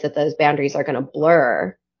good chance that those boundaries are going to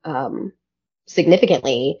blur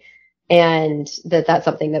significantly, and that's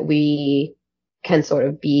something that we can sort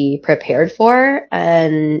of be prepared for,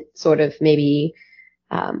 and sort of maybe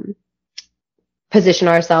position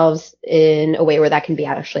ourselves in a way where that can be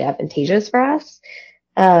actually advantageous for us.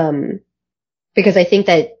 Because I think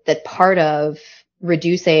that part of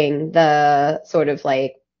reducing the sort of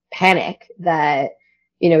like panic that,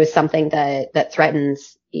 is something that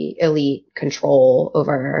threatens elite control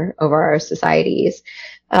over our societies,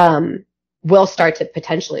 will start to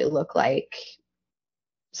potentially look like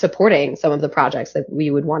supporting some of the projects that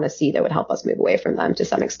we would want to see that would help us move away from them to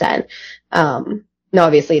some extent. Now,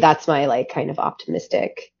 obviously that's my like kind of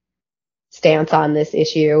optimistic stance on this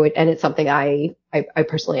issue. And it's something I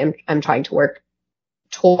personally am trying to work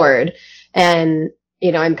toward. And,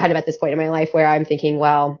 I'm kind of at this point in my life where I'm thinking,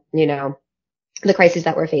 well, the crises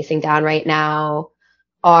that we're facing down right now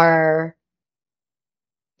are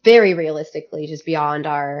very realistically just beyond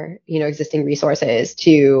our, existing resources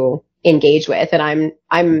to engage with. And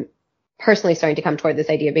I'm personally starting to come toward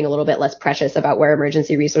this idea of being a little bit less precious about where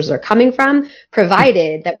emergency resources are coming from,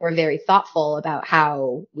 provided that we're very thoughtful about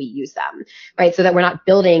how we use them, right? So that we're not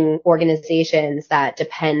building organizations that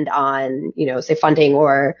depend on, say funding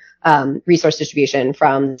or resource distribution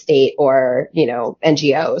from the state or,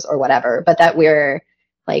 NGOs or whatever, but that we're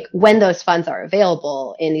like, when those funds are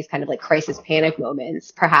available in these kind of like crisis panic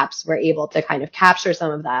moments, perhaps we're able to kind of capture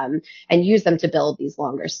some of them and use them to build these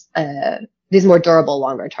these more durable,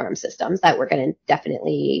 longer term systems that we're going to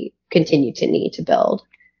definitely continue to need to build.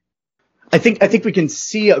 I think we can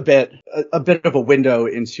see a bit of a window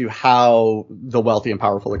into how the wealthy and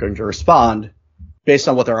powerful are going to respond based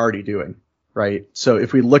on what they're already doing, right? So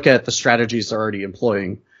if we look at the strategies they're already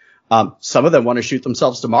employing, some of them want to shoot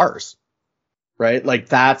themselves to Mars, right? Like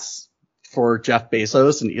that's for Jeff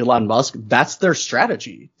Bezos and Elon Musk. That's their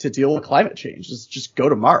strategy to deal with climate change, is just go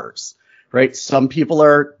to Mars, right? Some people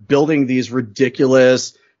are building these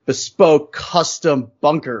ridiculous bespoke custom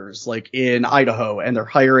bunkers like in Idaho, and they're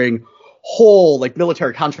hiring whole like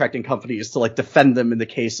military contracting companies to like defend them in the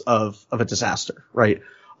case of a disaster, right?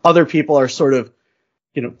 Other people are sort of,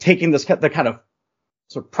 taking the kind of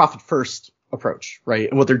sort of profit first approach, right?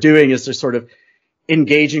 And what they're doing is they're sort of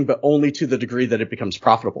engaging, but only to the degree that it becomes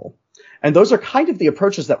profitable. And those are kind of the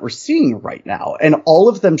approaches that we're seeing right now. And all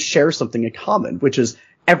of them share something in common, which is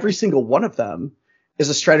every single one of them is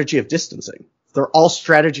a strategy of distancing. They're all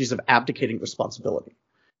strategies of abdicating responsibility,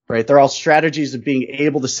 right? They're all strategies of being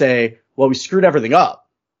able to say, well, we screwed everything up,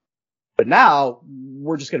 but now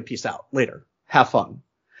we're just going to peace out later. Have fun.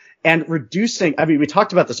 And reducing, we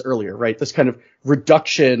talked about this earlier, right? This kind of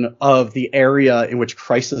reduction of the area in which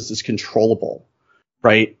crisis is controllable,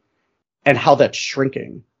 right? And how that's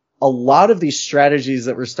shrinking. A lot of these strategies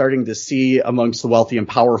that we're starting to see amongst the wealthy and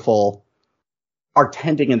powerful are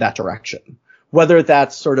tending in that direction. Whether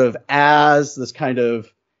that's sort of as this kind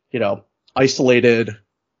of, isolated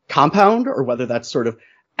compound, or whether that's sort of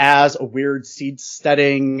as a weird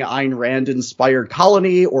seed-setting, Ayn Rand-inspired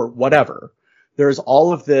colony or whatever. There's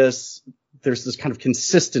all of this, there's this kind of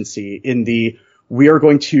consistency in we are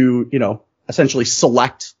going to, essentially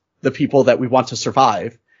select the people that we want to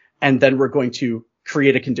survive, and then we're going to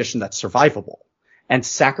create a condition that's survivable and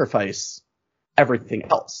sacrifice everything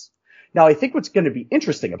else. Now, I think what's going to be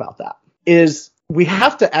interesting about that is we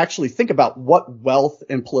have to actually think about what wealth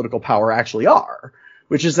and political power actually are,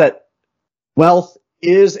 which is that wealth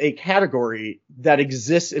is a category that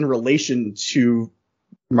exists in relation to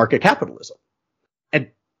market capitalism. And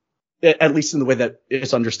at least in the way that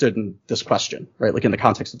it's understood in this question, right? Like in the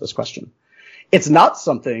context of this question. It's not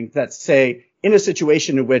something that, say, in a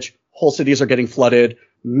situation in which whole cities are getting flooded,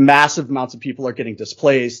 massive amounts of people are getting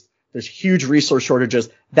displaced, there's huge resource shortages.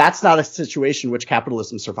 That's not a situation in which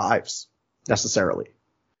capitalism survives necessarily.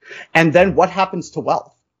 And then what happens to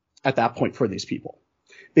wealth at that point for these people?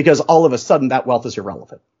 Because all of a sudden that wealth is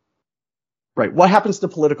irrelevant, right? What happens to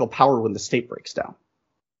political power when the state breaks down?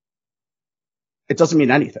 It doesn't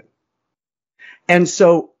mean anything. And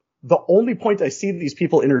so the only point I see these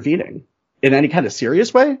people intervening in any kind of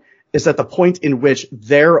serious way is at the point in which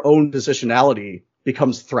their own positionality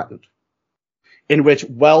becomes threatened, in which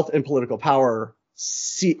wealth and political power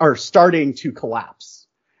are starting to collapse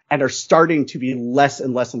and are starting to be less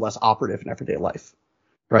and less and less operative in everyday life,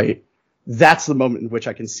 right? That's the moment in which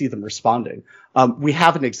I can see them responding. We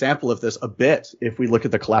have an example of this a bit if we look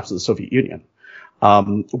at the collapse of the Soviet Union,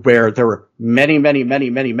 where there were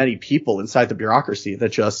many people inside the bureaucracy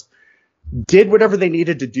that just did whatever they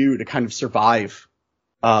needed to do to kind of survive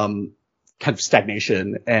kind of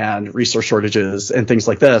stagnation and resource shortages and things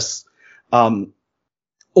like this,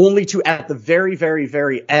 only to, at the very, very,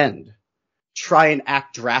 very end, try and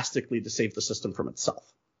act drastically to save the system from itself,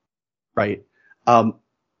 right?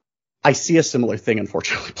 I see a similar thing,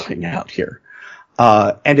 unfortunately, playing out here.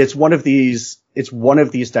 And it's one of these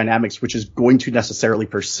dynamics which is going to necessarily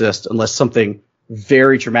persist unless something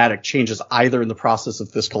very dramatic changes either in the process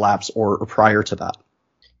of this collapse or prior to that.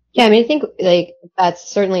 Yeah, I mean, I think like that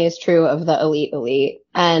certainly is true of the elite.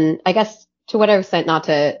 And I guess to whatever extent, not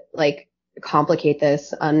to like complicate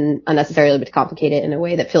this unnecessarily, but to complicate it in a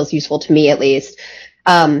way that feels useful to me at least.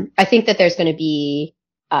 I think that there's going to be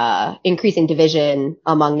increasing division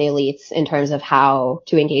among the elites in terms of how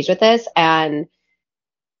to engage with this. And,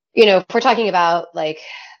 if we're talking about like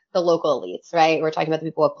the local elites, right? We're talking about the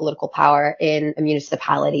people with political power in a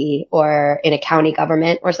municipality or in a county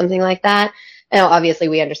government or something like that. Now, obviously,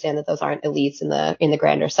 we understand that those aren't elites in the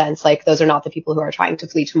grander sense. Like, those are not the people who are trying to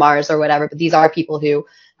flee to Mars or whatever, but these are people who,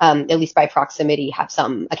 at least by proximity, have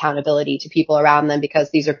some accountability to people around them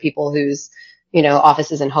because these are people whose,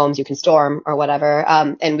 offices and homes you can storm or whatever.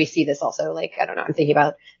 And we see this also, like, I don't know, I'm thinking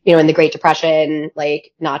about, in the Great Depression,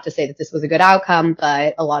 like, not to say that this was a good outcome,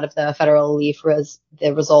 but a lot of the federal relief was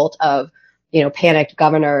the result of, panicked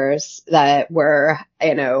governors that were,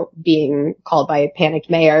 being called by panicked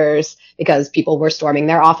mayors because people were storming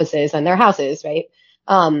their offices and their houses, right?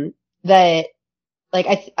 I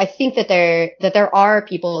think that there are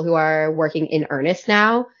people who are working in earnest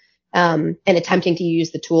now, and attempting to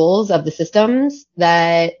use the tools of the systems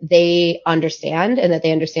that they understand and that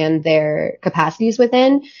they understand their capacities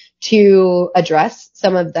within to address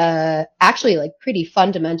some of the actually like pretty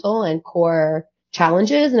fundamental and core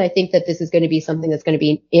challenges. And I think that this is going to be something that's going to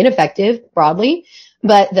be ineffective broadly,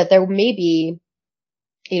 but that there may be,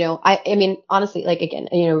 I mean, honestly, like again,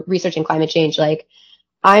 researching climate change, like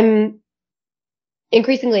I'm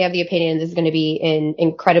increasingly of the opinion this is going to be an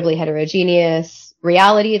incredibly heterogeneous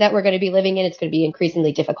reality that we're going to be living in. It's going to be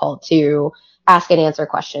increasingly difficult to ask and answer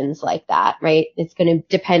questions like that, right? It's going to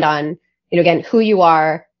depend on, again, who you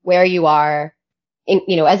are, where you are,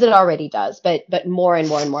 as it already does, but more and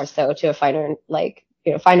more and more so to a finer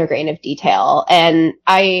grain of detail. And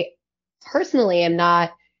I personally am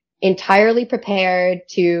not entirely prepared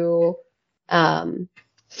to,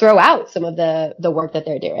 throw out some of the work that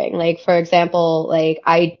they're doing. Like, for example, like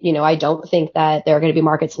I don't think that there are going to be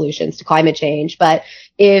market solutions to climate change, but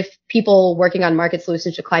if people working on market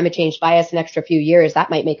solutions to climate change buy us an extra few years, that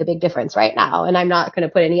might make a big difference right now. And I'm not going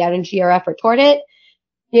to put any energy or effort toward it.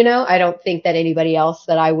 I don't think that anybody else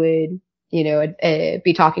that I would,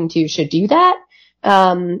 be talking to should do that.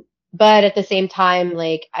 But at the same time,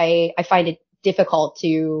 like I find it difficult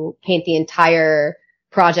to paint the entire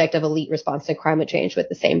project of elite response to climate change with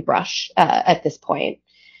the same brush at this point,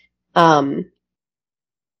 for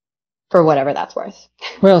whatever that's worth.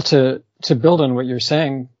 Well, to build on what you're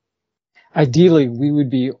saying, ideally we would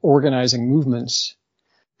be organizing movements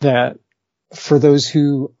that, for those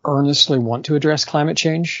who earnestly want to address climate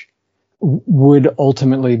change, would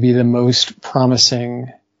ultimately be the most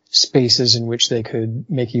promising spaces in which they could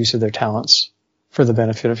make use of their talents for the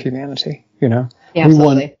benefit of humanity. You know, Yeah,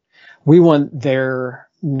 absolutely. We want their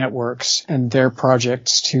networks and their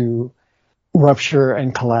projects to rupture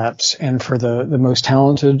and collapse, and for the most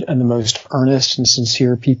talented and the most earnest and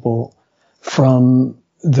sincere people from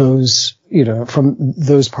those, you know, from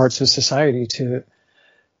those parts of society to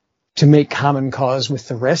make common cause with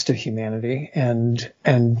the rest of humanity and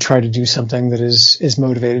try to do something that is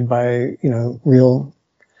motivated by, you know, real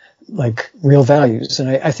values. And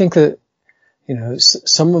I think that, you know,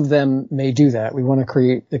 some of them may do that. We want to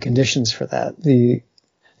create the conditions for that.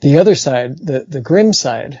 The other side, the grim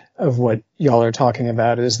side of what y'all are talking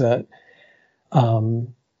about is that,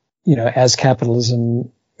 you know, as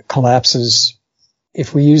capitalism collapses,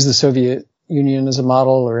 if we use the Soviet Union as a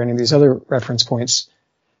model or any of these other reference points,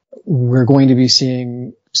 we're going to be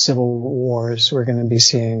seeing civil wars. We're going to be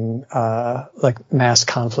seeing, like mass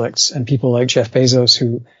conflicts, and people like Jeff Bezos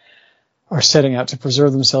who are setting out to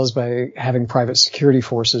preserve themselves by having private security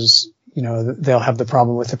forces. You know, they'll have the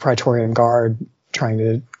problem with the Praetorian Guard trying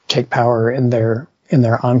to take power in their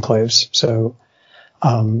enclaves. So,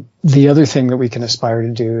 the other thing that we can aspire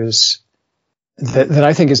to do is that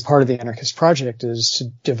I think is part of the anarchist project is to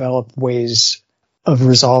develop ways of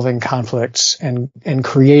resolving conflicts and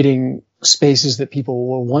creating spaces that people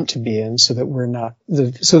will want to be in, so that we're not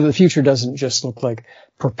so the future doesn't just look like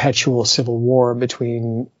perpetual civil war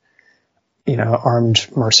between, you know, armed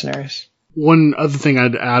mercenaries. One other thing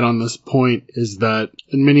I'd add on this point is that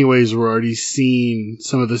in many ways we're already seeing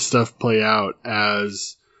some of this stuff play out,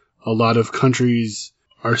 as a lot of countries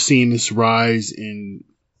are seeing this rise in,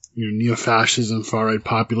 you know, neo-fascism, far-right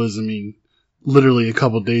populism. I mean, literally a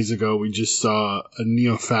couple of days ago, we just saw a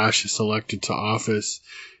neo-fascist elected to office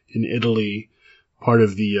in Italy, part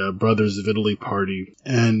of the Brothers of Italy party.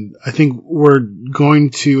 And I think we're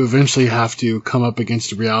going to eventually have to come up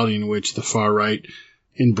against a reality in which the far right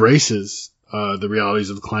embraces the realities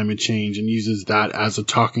of climate change and uses that as a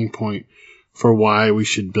talking point for why we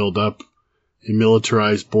should build up and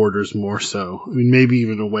militarize borders more so. I mean, maybe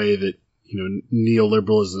even a way that, you know,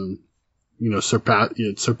 neoliberalism, you know,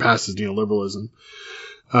 surpasses neoliberalism.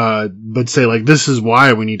 But say, like, this is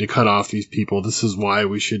why we need to cut off these people. This is why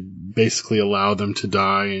we should basically allow them to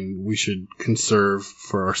die, and we should conserve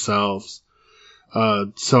for ourselves.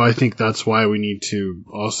 So I think that's why we need to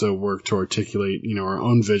also work to articulate, you know, our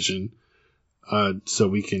own vision, so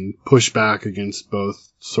we can push back against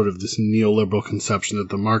both sort of this neoliberal conception that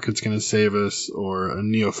the market's going to save us, or a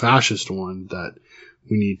neo-fascist one that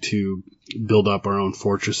we need to build up our own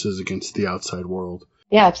fortresses against the outside world.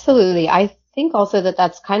 Yeah, absolutely. I think also that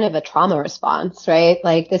that's kind of a trauma response, right?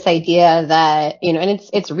 Like this idea that, you know, and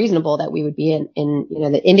it's reasonable that we would be in you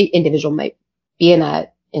know, the individual might be in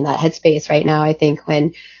that headspace right now. I think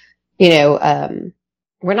when, you know,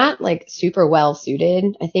 we're not like super well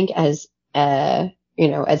suited, I think, as you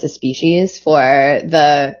know, as a species for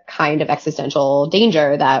the kind of existential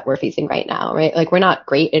danger that we're facing right now, right? Like we're not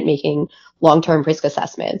great at making long-term risk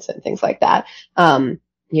assessments and things like that,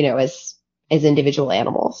 you know, as individual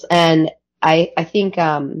animals. And I think,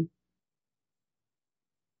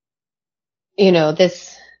 you know,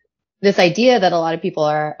 this idea that a lot of people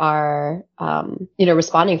are, you know,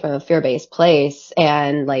 responding from a fear-based place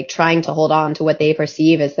and like trying to hold on to what they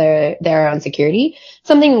perceive as their own security,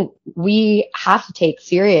 something we have to take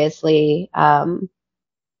seriously. You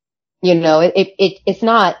know, it's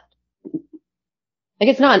not, like,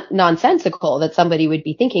 it's not nonsensical that somebody would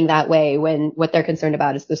be thinking that way when what they're concerned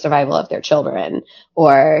about is the survival of their children,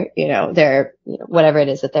 or, you know, their, you know, whatever it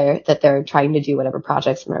is that they're trying to do, whatever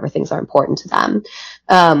projects and whatever things are important to them.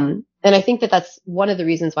 And I think that that's one of the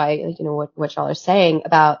reasons why, you know, what y'all are saying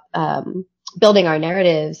about, building our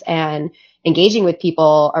narratives and engaging with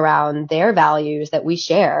people around their values that we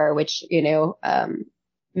share, which, you know,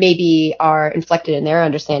 maybe are inflected in their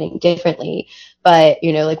understanding differently. But,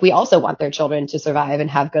 you know, like we also want their children to survive and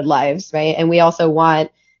have good lives, right? And we also want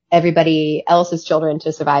everybody else's children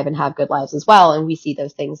to survive and have good lives as well. And we see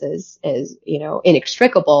those things as, you know,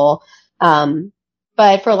 inextricable.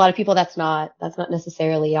 But for a lot of people, that's not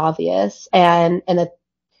necessarily obvious. And that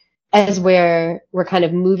as we're kind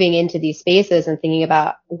of moving into these spaces and thinking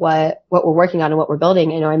about what we're working on and what we're building,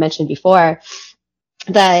 you know, I mentioned before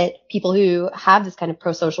that people who have this kind of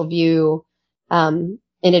pro-social view,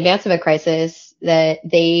 in advance of a crisis, that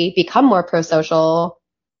they become more pro-social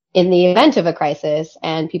in the event of a crisis,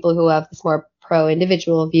 and people who have this more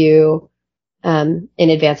pro-individual view, in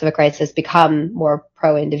advance of a crisis become more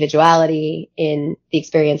pro-individuality in the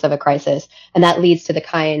experience of a crisis. And that leads to the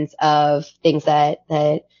kinds of things that,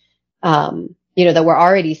 you that we're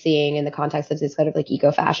already seeing in the context of this kind of like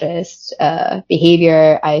eco-fascist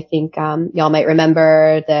behavior. I think y'all might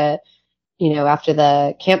remember that, after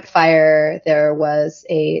the Camp Fire, there was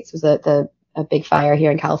a big fire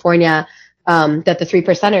here in California that the 3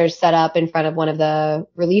 percenters set up in front of one of the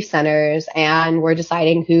relief centers, and were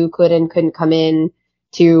deciding who could and couldn't come in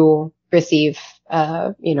to receive,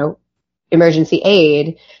 emergency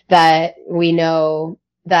aid. That we know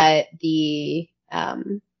that the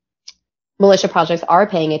militia projects are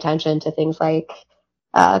paying attention to things like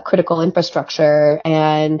critical infrastructure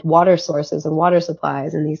and water sources and water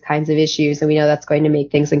supplies and these kinds of issues. And we know that's going to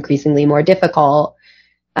make things increasingly more difficult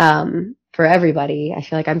for everybody. I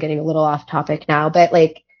feel like I'm getting a little off topic now, but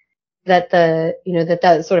like that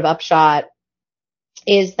that sort of upshot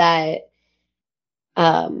is that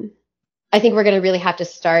I think we're going to really have to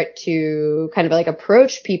start to kind of like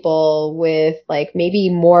approach people with like maybe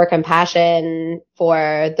more compassion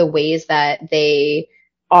for the ways that they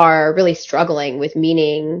are really struggling with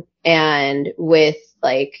meaning and with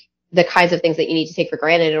like the kinds of things that you need to take for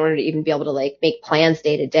granted in order to even be able to like make plans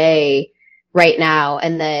day to day right now.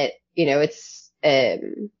 And that, it's,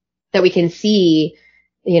 that we can see,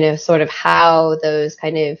 sort of how those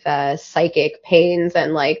kind of psychic pains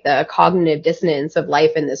and like the cognitive dissonance of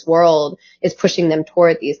life in this world is pushing them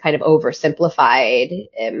toward these kind of oversimplified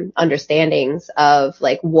understandings of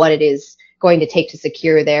like what it is going to take to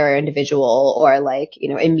secure their individual or like,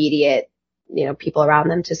 immediate, people around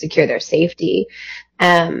them to secure their safety.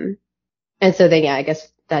 And so then, yeah, I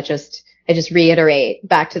guess I just reiterate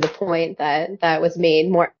back to the point that was made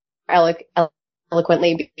more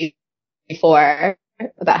eloquently before,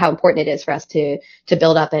 about how important it is for us to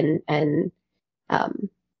build up and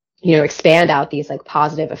expand out these like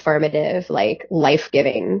positive, affirmative, like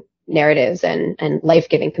life-giving narratives and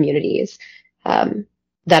life-giving communities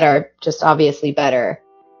that are just obviously better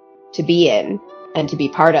to be in and to be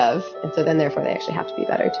part of. And so then therefore they actually have to be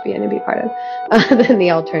better to be in and be part of than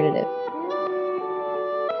the alternative.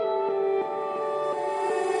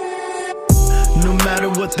 No matter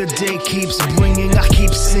what the day keeps bringing, I keep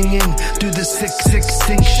singing through the sixth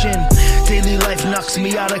extinction. Daily life knocks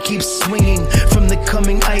me out, I keep swinging from the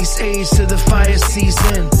coming ice age to the fire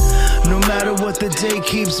season. No matter what the day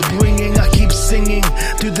keeps bringing, I keep singing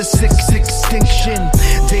through the sixth extinction.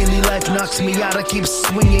 Daily life knocks me out, I keep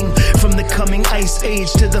swinging from the coming ice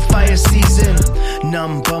age to the fire season.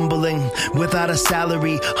 Numb, bumbling, without a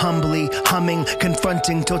salary, humbly humming,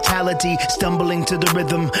 confronting totality, stumbling to the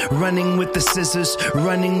rhythm, running with the scissors,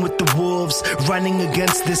 running with the wolves, running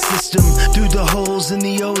against this system. Through the holes in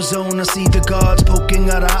the ozone, I see the gods poking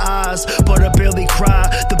out our eyes, but I barely cry.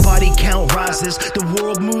 The body count rises, the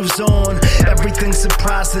world moves on, everything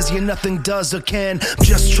surprises, yeah, nothing does or can. I'm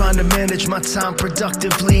just trying to manage my time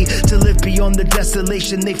productively, to live beyond the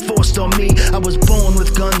desolation they forced on me. I was born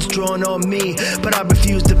with guns drawn on me, but I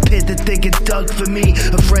refused the pit that they get dug for me.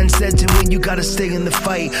 A friend said to me, you gotta stay in the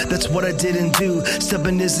fight. That's what I didn't do.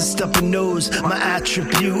 Stubbornness is stubborn nose, my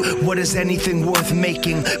attribute. What is anything worth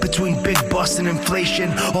making? Between big bust and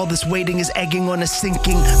inflation, all this waiting is egging on a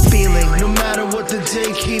sinking feeling. No matter what the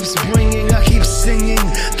day keeps bringing, I keep singing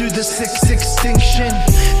through the sixth extinction.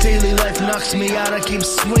 Daily life knocks me out, I keep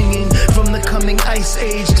swinging from the coming ice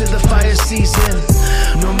age to the fire season.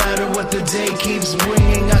 No matter what the day keeps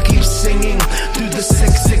bringing, I keep singing through the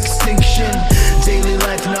sixth extinction. Daily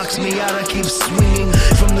life knocks me out, I keep swinging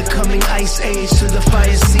from the coming ice age to the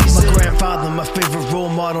fire season. My grandfather, my favorite role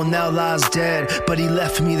model, now lies dead, but he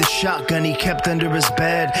left me the shotgun he kept under his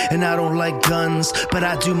bed. And I don't like guns, but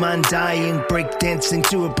I do mind dying, break dancing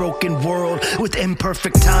to a broken world with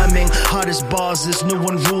imperfect timing. Hardest bars is no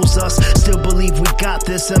one rules us, still believe we got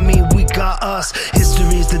this, I mean we got us.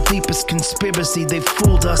 History's the deepest conspiracy, they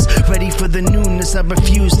fooled us. Ready for the newness, I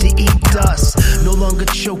refuse to eat dust. No longer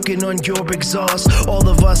choking on your exhaust, all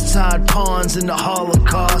of us tied pawns in the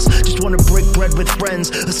Holocaust. Just wanna break bread with friends,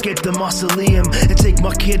 escape the mausoleum, and take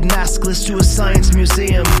my kid maskless to a science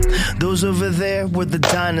museum. Those over there were the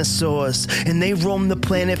dinosaurs, and they roamed the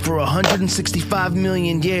planet for 165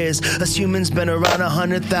 million years. Us humans been around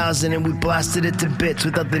 100,000, and we blasted it to bits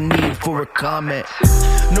without the need for a comment.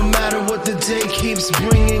 No matter what the day keeps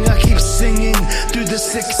bringing, I keep singing through the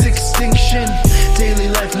sixth extinction. Daily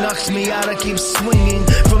life knocks me out, I keep swinging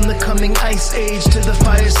from the coming ice age to the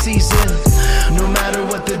fire season. No matter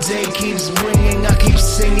what the day keeps bringing, I keep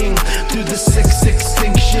singing through the sixth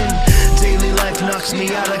extinction. Daily life knocks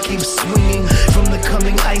me out, I keep swinging from the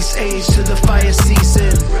coming ice age to the fire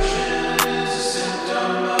season.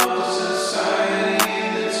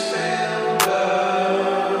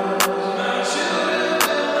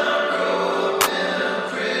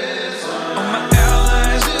 All my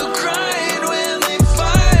allies who cried when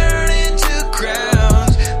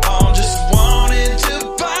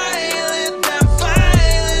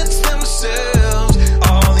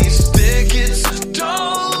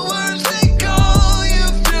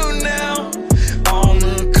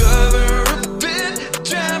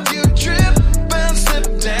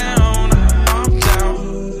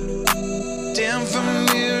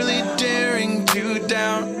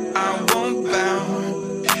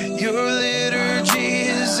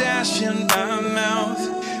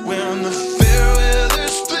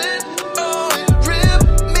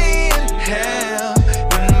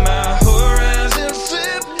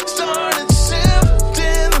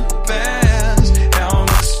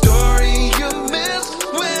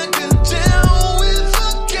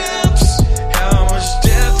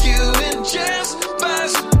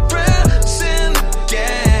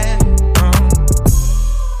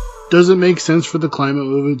does it make sense for the climate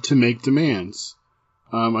movement to make demands?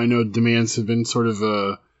 I know demands have been sort of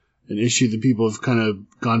an issue that people have kind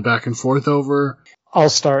of gone back and forth over. I'll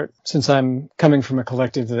start, since I'm coming from a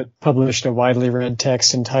collective that published a widely read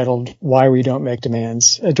text entitled Why We Don't Make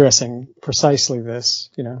Demands, addressing precisely this,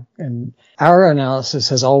 and our analysis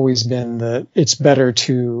has always been that it's better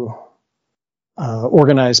to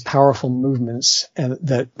organize powerful movements and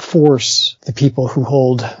that force the people who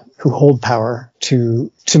hold power to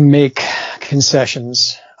make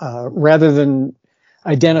concessions, rather than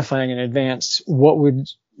identifying in advance what would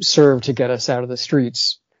serve to get us out of the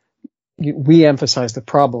streets. We emphasize the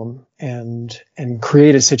problem and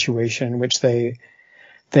create a situation in which they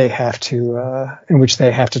have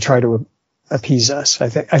to try to appease us. I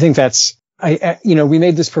think that's we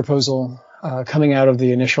made this proposal coming out of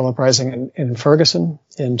the initial uprising in Ferguson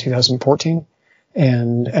in 2014,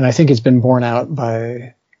 and I think it's been borne out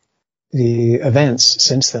by the events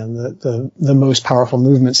since then. The most powerful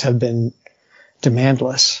movements have been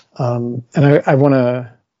demandless, and I want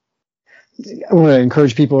to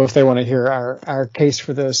encourage people, if they want to hear our case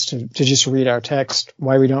for this, to just read our text,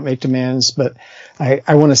 Why We Don't Make Demands. But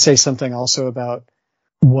I want to say something also about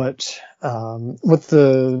what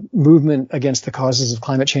the movement against the causes of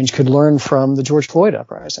climate change could learn from the George Floyd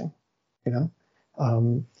uprising.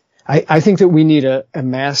 I think that we need a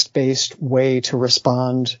mass-based way to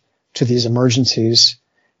respond to these emergencies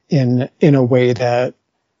in a way that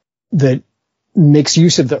makes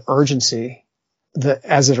use of the urgency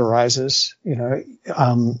as it arises,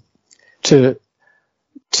 to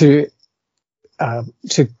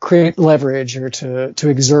create leverage or to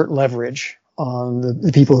exert leverage on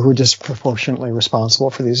the people who are disproportionately responsible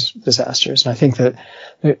for these disasters. And I think that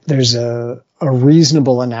there's a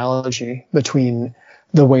reasonable analogy between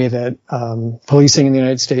the way that policing in the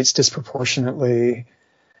United States disproportionately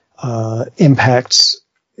impacts,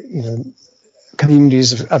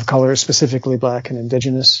 communities of color, specifically Black and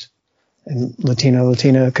Indigenous and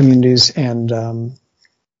Latina communities, and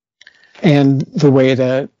the way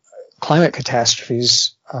that climate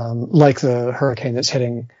catastrophes, like the hurricane that's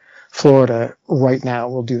hitting Florida right now,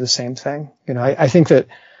 will do the same thing. I think that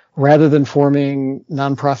rather than forming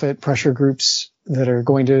nonprofit pressure groups that are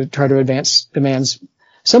going to try to advance demands,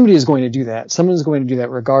 somebody is going to do that. Someone's going to do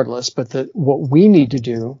that regardless. But what we need to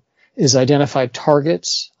do is identify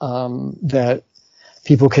targets that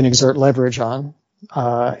people can exert leverage on.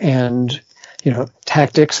 And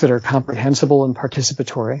tactics that are comprehensible and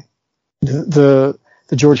participatory. The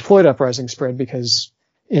George Floyd uprising spread because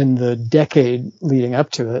in the decade leading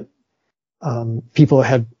up to it, people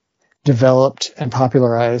had developed and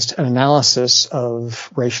popularized an analysis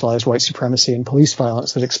of racialized white supremacy and police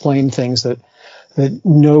violence that explained things that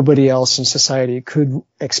nobody else in society could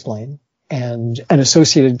explain, and an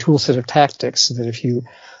associated tool set of tactics so that if you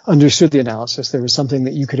understood the analysis, there was something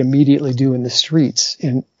that you could immediately do in the streets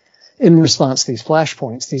in response to these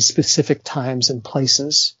flashpoints, these specific times and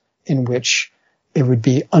places in which it would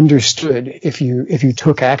be understood if you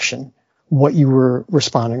took action, what you were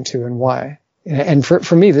responding to and why. And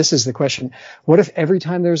for me, this is the question: what if every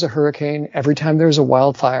time there's a hurricane, every time there's a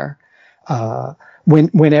wildfire,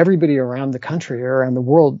 when everybody around the country or around the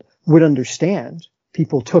world would understand,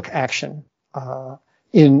 people took action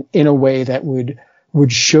in a way that would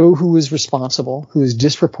show who is responsible, who is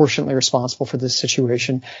disproportionately responsible for this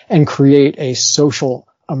situation, and create a social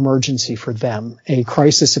emergency for them, a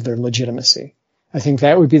crisis of their legitimacy. I think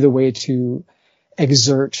that would be the way to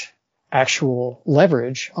exert actual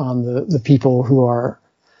leverage on the people who are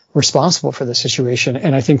responsible for the situation.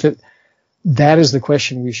 And I think that is the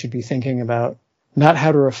question we should be thinking about, not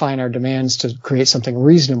how to refine our demands to create something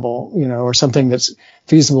reasonable, or something that's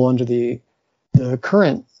feasible under the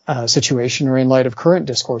current situation or in light of current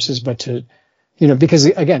discourses, but to, because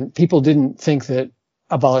again, people didn't think that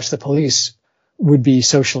abolish the police would be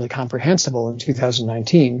socially comprehensible in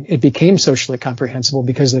 2019. It became socially comprehensible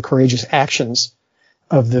because of the courageous actions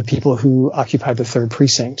of the people who occupied the 3rd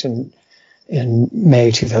precinct in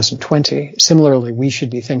May 2020. Similarly, we should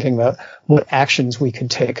be thinking about what actions we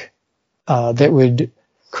could take that would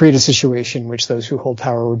create a situation in which those who hold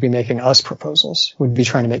power would be making us proposals, would be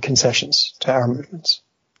trying to make concessions to our movements.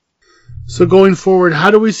 So going forward,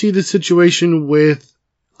 how do we see the situation with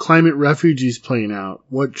climate refugees playing out?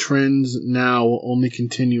 What trends now will only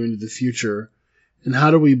continue into the future? And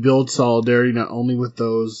how do we build solidarity not only with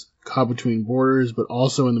those caught between borders, but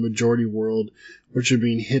also in the majority world, which are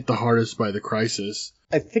being hit the hardest by the crisis?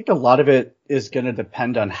 I think a lot of it is going to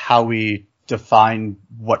depend on how we define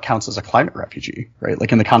what counts as a climate refugee, right?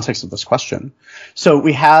 Like in the context of this question. So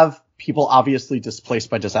we have people obviously displaced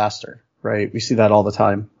by disaster, right? We see that all the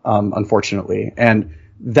time, unfortunately. And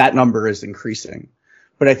that number is increasing.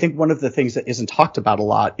 But I think one of the things that isn't talked about a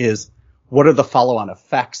lot is what are the follow-on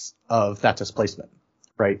effects of that displacement,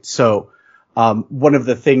 right? So one of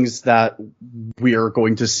the things that we are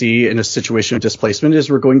going to see in a situation of displacement is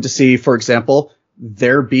we're going to see, for example,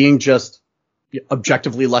 there being just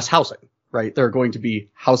objectively less housing, right? There are going to be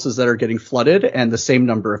houses that are getting flooded and the same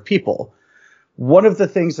number of people. One of the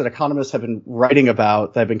things that economists have been writing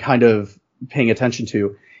about, that I've been kind of paying attention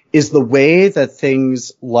to, is the way that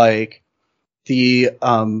things like the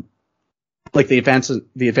advancement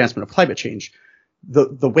of climate change,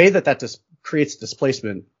 the way that creates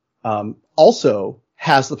displacement, also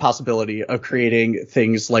has the possibility of creating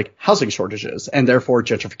things like housing shortages and therefore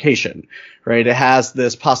gentrification, right? It has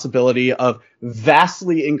this possibility of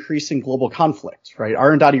vastly increasing global conflict, right?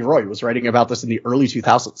 Arundhati Roy was writing about this in the early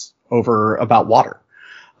 2000s about water.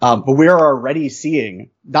 But we are already seeing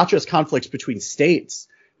not just conflicts between states,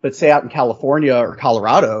 but say out in California or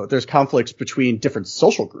Colorado, there's conflicts between different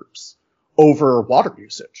social groups over water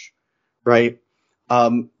usage, right?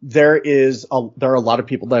 There are a lot of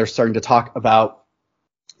people that are starting to talk about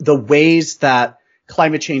the ways that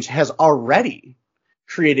climate change has already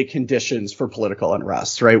created conditions for political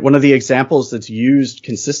unrest, right? One of the examples that's used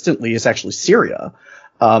consistently is actually Syria.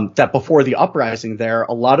 That before the uprising there,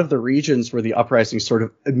 a lot of the regions where the uprising sort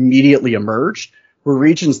of immediately emerged were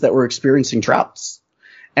regions that were experiencing droughts,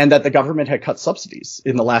 and that the government had cut subsidies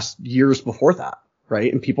in the last years before that,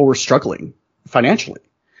 right? And people were struggling financially.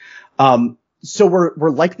 So we're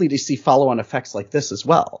likely to see follow-on effects like this as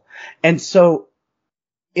well. And so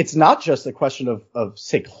it's not just a question of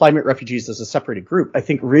say, climate refugees as a separated group. I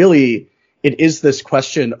think really it is this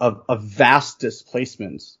question of a vast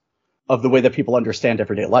displacement of the way that people understand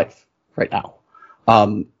everyday life right now,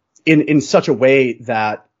 in such a way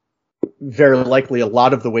that very likely a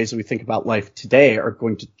lot of the ways that we think about life today are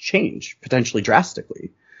going to change potentially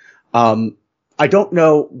drastically. I don't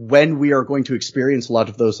know when we are going to experience a lot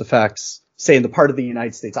of those effects, say in the part of the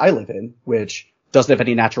United States I live in, which doesn't have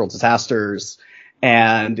any natural disasters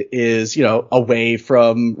and is, away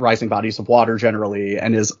from rising bodies of water generally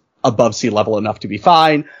and is above sea level enough to be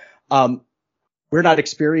fine. We're not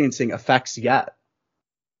experiencing effects yet,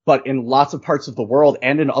 but in lots of parts of the world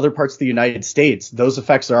and in other parts of the United States, those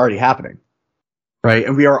effects are already happening, right?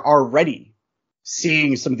 And we are already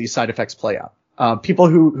seeing some of these side effects play out. People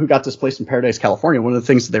who got displaced in Paradise, California, one of the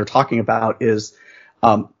things that they're talking about is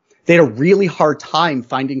they had a really hard time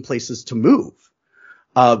finding places to move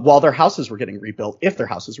while their houses were getting rebuilt, if their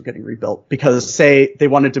houses were getting rebuilt, because say they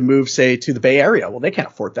wanted to move, say, to the Bay Area. Well, they can't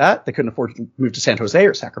afford that. They couldn't afford to move to San Jose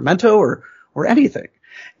or Sacramento or anything.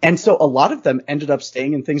 And so a lot of them ended up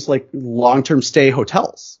staying in things like long-term stay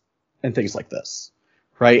hotels and things like this,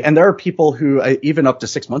 right? And there are people who, even up to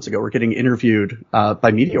 6 months ago, were getting interviewed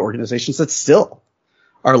by media organizations that still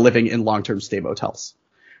are living in long-term stay motels,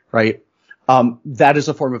 right? That is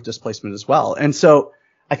a form of displacement as well. And so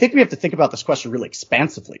I think we have to think about this question really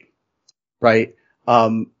expansively, right?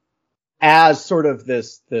 As sort of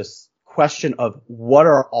this question of what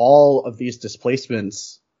are all of these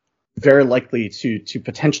displacements very likely to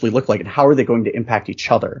potentially look like, and how are they going to impact each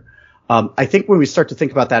other? I think when we start to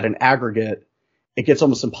think about that in aggregate, it gets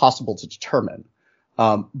almost impossible to determine.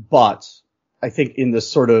 But I think in this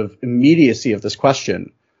sort of immediacy of this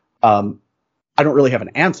question, I don't really have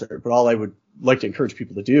an answer, but all I would like to encourage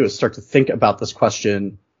people to do is start to think about this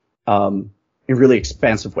question in really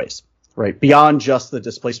expansive ways, right? Beyond just the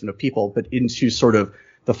displacement of people, but into sort of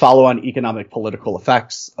the follow-on economic political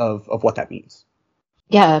effects of what that means.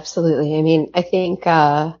 Yeah, absolutely. I mean, I think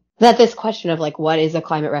that this question of like what is a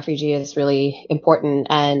climate refugee is really important,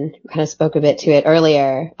 and kind of spoke a bit to it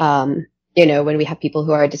earlier. When we have people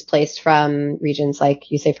who are displaced from regions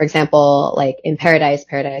like, you say, for example, like in Paradise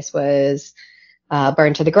was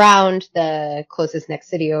burned to the ground. The closest next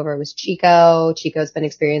city over was Chico. Chico's been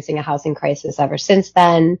experiencing a housing crisis ever since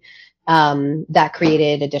then. That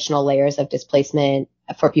created additional layers of displacement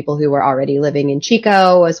for people who were already living in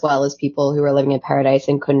Chico, as well as people who were living in Paradise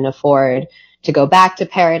and couldn't afford to go back to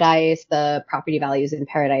Paradise. The property values in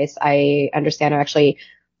Paradise, I understand, are actually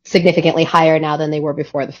significantly higher now than they were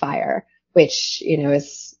before the fire, which,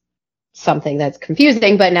 is something that's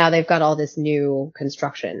confusing, but now they've got all this new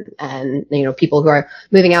construction and, people who are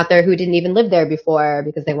moving out there who didn't even live there before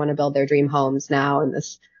because they want to build their dream homes now. And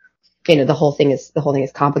this, the whole thing is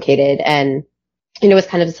complicated. And, it's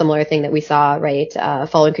kind of a similar thing that we saw, right,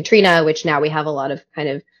 following Katrina, which now we have a lot of kind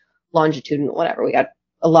of longitudinal, whatever.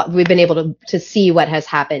 We've been able to see what has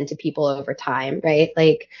happened to people over time, right?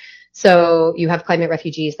 Like, so you have climate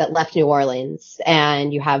refugees that left New Orleans,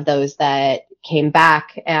 and you have those that came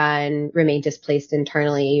back and remained displaced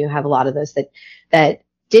internally. You have a lot of those that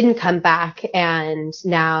didn't come back and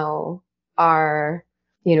now are,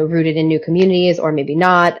 rooted in new communities, or maybe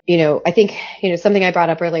not. I think, something I brought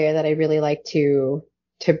up earlier that I really like to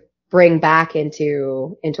bring back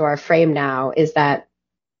into our frame now is that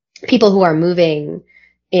people who are moving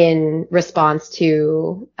in response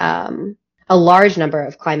to a large number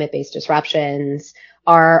of climate-based disruptions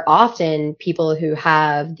are often people who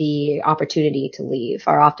have the opportunity to leave,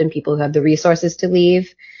 are often people who have the resources to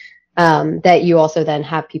leave. That you also then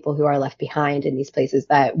have people who are left behind in these places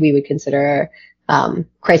that we would consider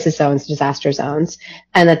crisis zones, disaster zones,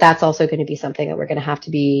 and that's also going to be something that we're going to have to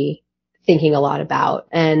be thinking a lot about.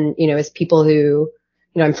 And, as people who,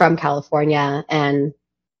 I'm from California and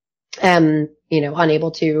am,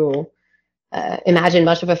 unable to imagine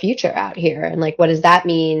much of a future out here. And what does that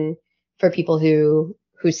mean for people who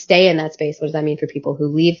stay in that space? What does that mean for people who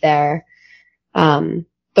leave there?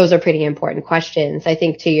 Those are pretty important questions. I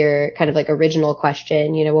think to your kind of original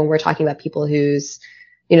question, when we're talking about people whose,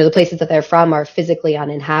 the places that they're from are physically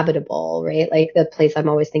uninhabitable, right? The place I'm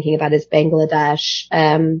always thinking about is Bangladesh.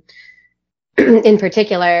 In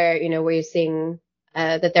particular, we're seeing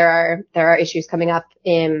that there are issues coming up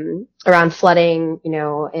around flooding,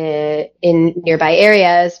 in nearby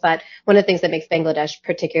areas. But one of the things that makes Bangladesh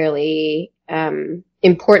particularly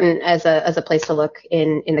important as a place to look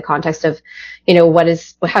in the context of,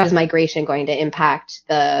 how is migration going to impact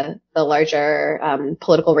the larger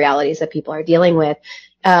political realities that people are dealing with,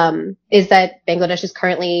 is that Bangladesh is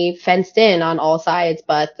currently fenced in on all sides,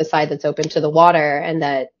 but the side that's open to the water, and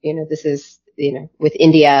that, this is, with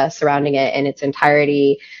India surrounding it in its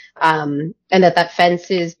entirety, and that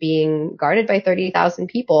fence is being guarded by 30,000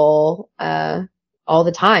 people all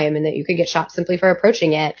the time, and that you could get shot simply for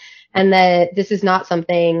approaching it. And that this is not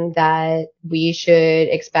something that we should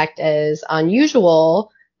expect as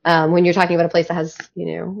unusual when you're talking about a place that has,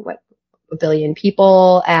 1 billion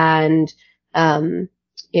people, and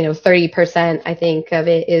 30%, I think, of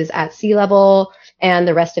it is at sea level, and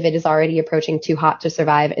the rest of it is already approaching too hot to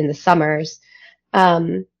survive in the summers.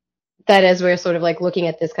 That as we're sort of looking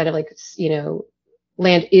at this kind of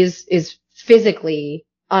land is physically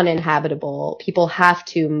uninhabitable, people have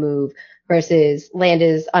to move, versus land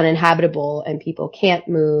is uninhabitable and people can't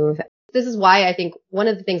move. This is why I think one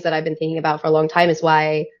of the things that I've been thinking about for a long time is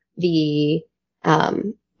why the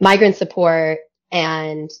migrant support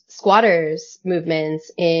and squatters movements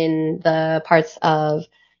in the parts of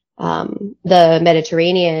the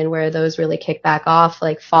Mediterranean where those really kick back off,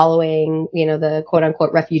 following, the quote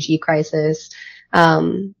unquote refugee crisis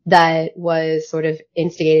that was sort of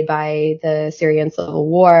instigated by the Syrian civil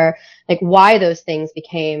war, why those things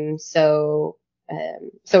became so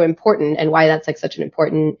important, and why that's such an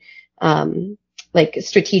important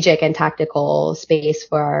strategic and tactical space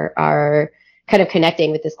for our kind of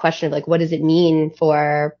connecting with this question of what does it mean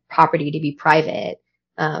for property to be private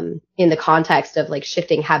in the context of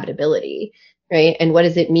shifting habitability, right? And what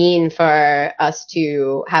does it mean for us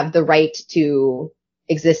to have the right to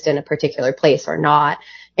exist in a particular place or not?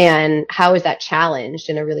 And how is that challenged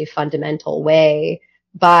in a really fundamental way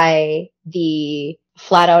by the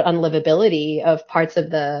flat out unlivability of parts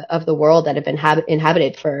of the world that have been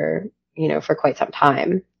inhabited for quite some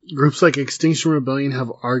time? Groups like Extinction Rebellion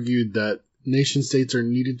have argued that nation states are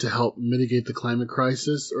needed to help mitigate the climate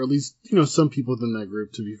crisis, or at least, some people within that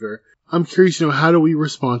group, to be fair. I'm curious, how do we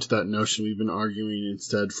respond to that notion? We've been arguing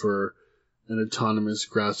instead for an autonomous,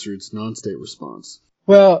 grassroots, non-state response.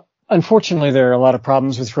 Well, unfortunately, there are a lot of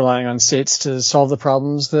problems with relying on states to solve the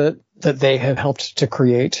problems that they have helped to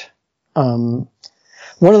create. One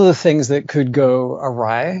of the things that could go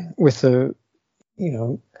awry with the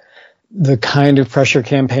kind of pressure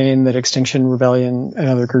campaign that Extinction Rebellion and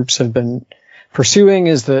other groups have been pursuing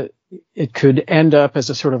is that it could end up as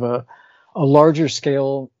a sort of a larger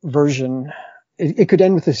scale version. It could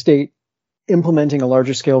end with the state implementing a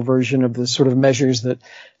larger scale version of the sort of measures that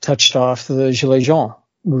touched off the Gilets jaunes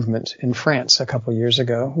movement in France a couple of years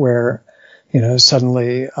ago, where,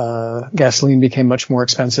 suddenly gasoline became much more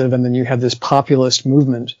expensive, and then you had this populist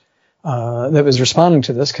movement that was responding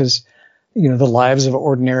to this because the lives of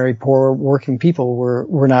ordinary poor working people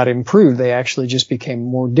were not improved. They actually just became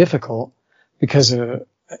more difficult because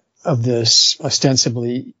of this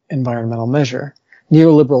ostensibly environmental measure.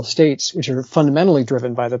 Neoliberal states, which are fundamentally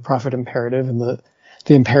driven by the profit imperative and the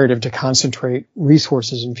imperative to concentrate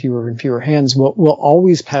resources in fewer and fewer hands, will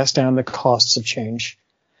always pass down the costs of change.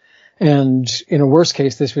 And in a worst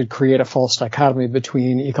case, this would create a false dichotomy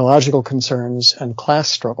between ecological concerns and class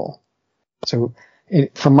struggle. So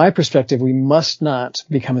from my perspective, we must not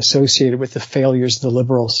become associated with the failures of the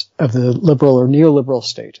liberal or neoliberal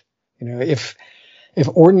state. if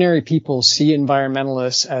ordinary people see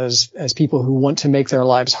environmentalists as people who want to make their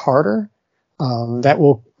lives harder, that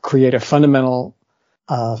will create a fundamental,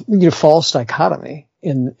 false dichotomy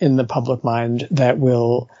in the public mind that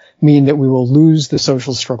will mean that we will lose the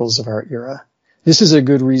social struggles of our era. This is a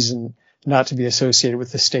good reason not to be associated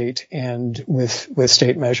with the state and with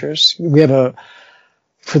state measures. We have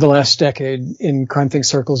for the last decade in crime think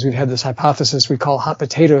circles, we've had this hypothesis we call hot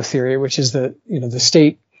potato theory, which is that, the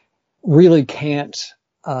state really can't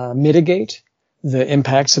mitigate the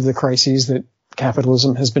impacts of the crises that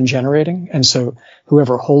capitalism has been generating. And so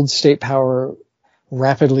whoever holds state power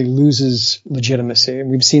rapidly loses legitimacy.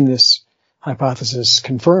 And we've seen this hypothesis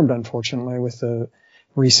confirmed, unfortunately, with the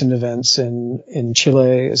recent events in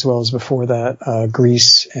Chile, as well as before that,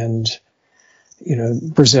 Greece and,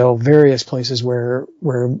 Brazil, various places where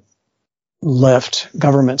left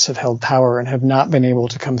governments have held power and have not been able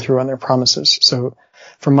to come through on their promises. So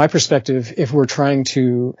from my perspective, if we're trying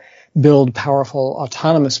to build powerful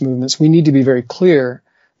autonomous movements, we need to be very clear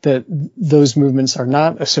that those movements are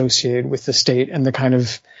not associated with the state and the kind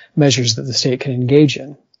of measures that the state can engage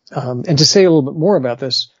in. And to say a little bit more about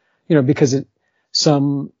this, because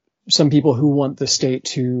some people who want the state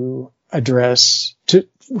to some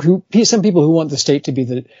people who want the state to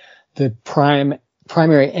be the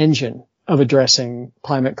primary engine of addressing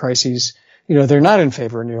climate crises, they're not in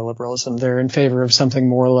favor of neoliberalism. They're in favor of something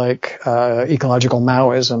more like ecological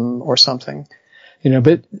Maoism or something.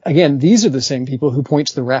 But again, these are the same people who point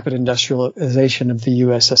to the rapid industrialization of the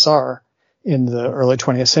USSR in the early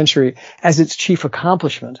 20th century as its chief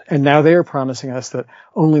accomplishment. And now they are promising us that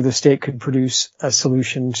only the state could produce a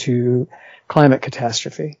solution to climate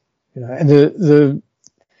catastrophe. And the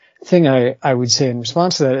thing I would say in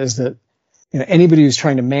response to that is that, anybody who's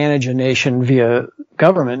trying to manage a nation via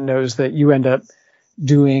government knows that you end up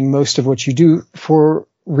doing most of what you do for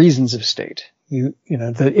reasons of state.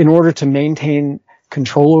 That in order to maintain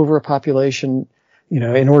control over a population,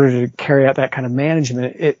 in order to carry out that kind of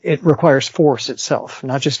management, it requires force itself,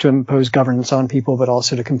 not just to impose governance on people, but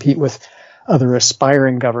also to compete with other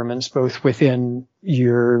aspiring governments, both within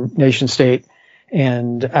your nation state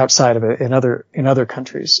and outside of it in other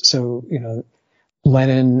countries. So,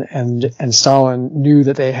 Lenin and Stalin knew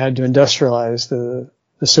that they had to industrialize the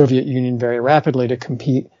Soviet Union very rapidly to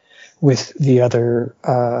compete with the other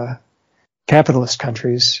capitalist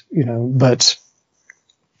countries, but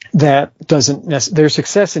that doesn't their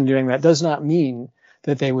success in doing that does not mean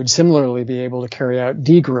that they would similarly be able to carry out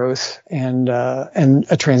degrowth and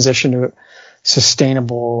a transition to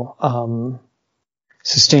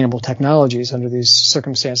sustainable technologies under these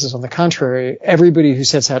circumstances. On the contrary, everybody who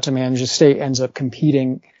sets out to manage a state ends up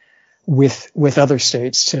competing with other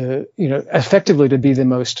states to, effectively to be the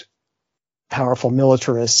most powerful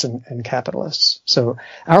militarists and capitalists. So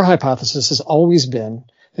our hypothesis has always been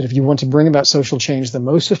that if you want to bring about social change, the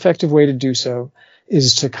most effective way to do so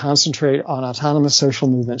is to concentrate on autonomous social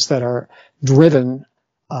movements that are driven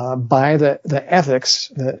by the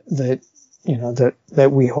ethics that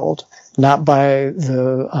we hold, not by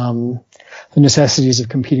the necessities of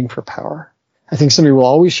competing for power. I think somebody will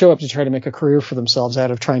always show up to try to make a career for themselves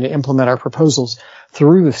out of trying to implement our proposals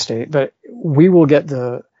through the state, but we will get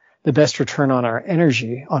the best return on our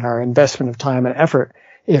energy, on our investment of time and effort,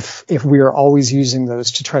 if we are always using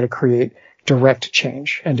those to try to create direct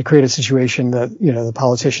change and to create a situation that, the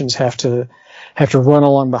politicians have to run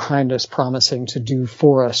along behind us promising to do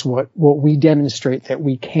for us what we demonstrate that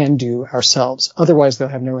we can do ourselves. Otherwise, they'll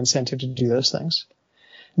have no incentive to do those things.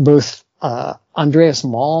 Both Andreas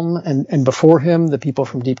Malm and before him, the people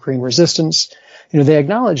from Deep Green Resistance, they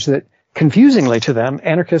acknowledged that, confusingly to them,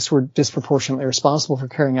 anarchists were disproportionately responsible for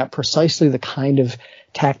carrying out precisely the kind of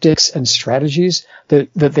tactics and strategies that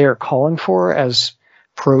they are calling for as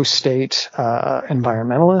pro-state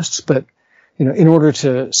environmentalists. But, in order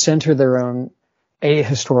to center their own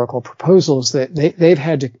ahistorical proposals, that they've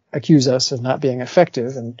had to accuse us of not being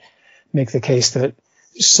effective and make the case that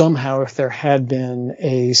somehow if there had been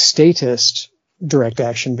a statist direct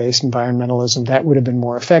action-based environmentalism, that would have been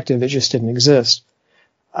more effective. It just didn't exist.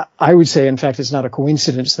 I would say, in fact, it's not a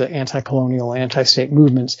coincidence that anti-colonial, anti-state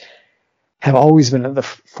movements have always been at the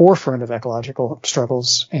forefront of ecological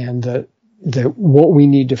struggles, and that what we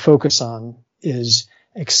need to focus on is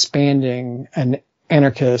expanding an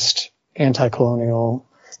anarchist, anti-colonial,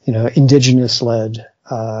 indigenous-led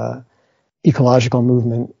ecological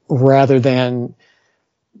movement, rather than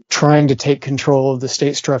trying to take control of the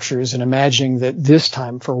state structures and imagining that this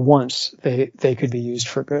time, for once, they could be used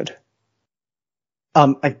for good.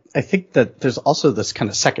 I think that there's also this kind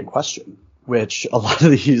of second question, which a lot of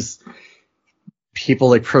these people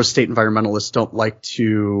like pro-state environmentalists don't like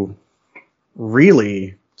to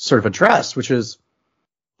really sort of addressed, which is,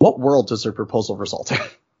 what world does their proposal result in?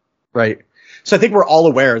 Right? So I think we're all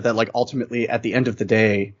aware that, like, ultimately, at the end of the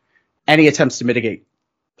day, any attempts to mitigate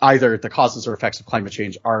either the causes or effects of climate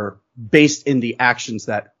change are based in the actions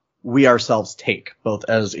that we ourselves take, both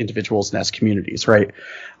as individuals and as communities, right?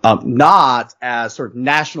 Not as sort of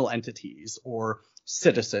national entities or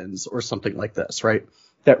citizens or something like this, right?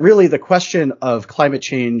 That really the question of climate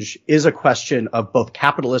change is a question of both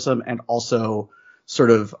capitalism and also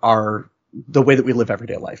sort of the way that we live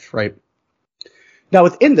everyday life, right? Now,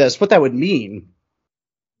 within this, what that would mean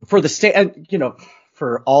for the state, and, you know,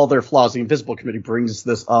 for all their flaws, the Invisible Committee brings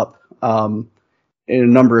this up in a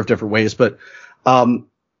number of different ways. But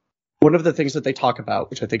one of the things that they talk about,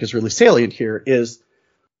 which I think is really salient here, is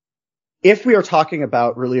if we are talking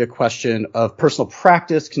about really a question of personal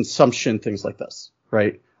practice, consumption, things like this,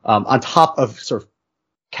 right, on top of sort of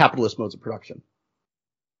capitalist modes of production,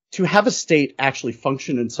 to have a state actually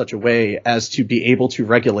function in such a way as to be able to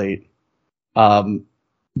regulate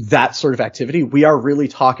that sort of activity, we are really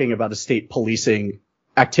talking about a state policing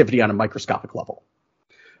activity on a microscopic level.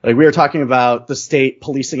 Like, we are talking about the state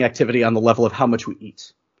policing activity on the level of how much we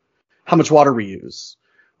eat, how much water we use,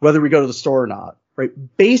 whether we go to the store or not, right?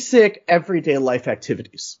 Basic everyday life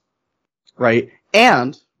activities, right?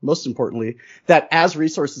 And most importantly, that as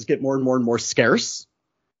resources get more and more and more scarce,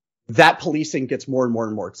 that policing gets more and more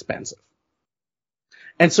and more expensive.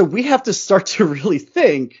 And so we have to start to really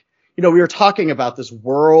think, you know, we were talking about this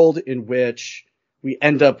world in which we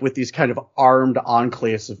end up with these kind of armed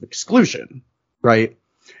enclaves of exclusion, right?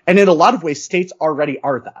 And in a lot of ways, states already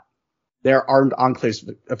are that. They're armed enclaves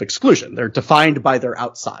of exclusion. They're defined by their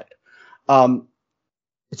outside.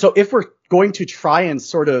 So if we're going to try and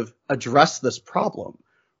sort of address this problem,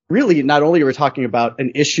 really, not only are we talking about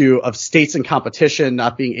an issue of states in competition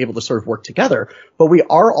not being able to sort of work together, but we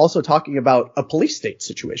are also talking about a police state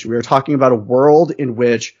situation. We are talking about a world in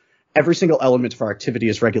which every single element of our activity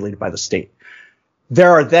is regulated by the state.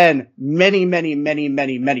 There are then many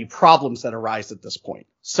problems that arise at this point,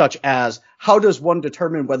 such as, how does one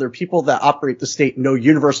determine whether people that operate the state know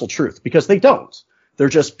universal truth? Because they don't. They're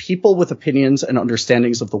just people with opinions and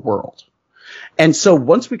understandings of the world. And so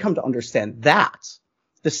once we come to understand that,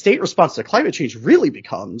 the state response to climate change really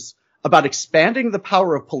becomes about expanding the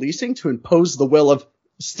power of policing to impose the will of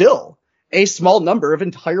still a small number of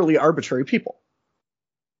entirely arbitrary people,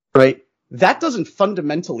 right? That doesn't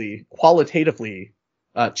fundamentally, qualitatively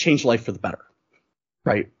change life for the better,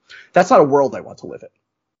 right? That's not a world I want to live in.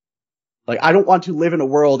 Like, I don't want to live in a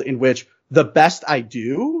world in which the best I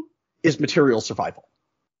do is material survival.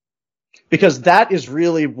 Because that is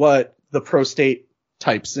really what the pro-state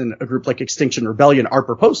types in a group like Extinction Rebellion are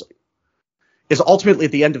proposing. Is ultimately,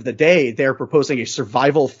 at the end of the day, they're proposing a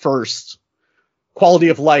survival first, quality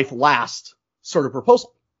of life last sort of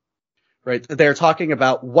proposal. Right? They're talking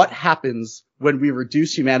about what happens when we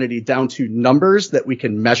reduce humanity down to numbers that we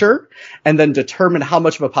can measure and then determine how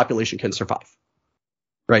much of a population can survive.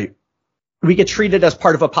 Right? We get treated as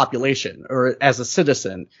part of a population or as a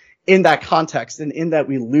citizen in that context, and in that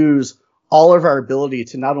we lose all of our ability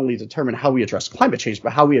to not only determine how we address climate change,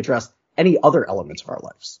 but how we address any other elements of our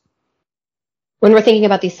lives. When we're thinking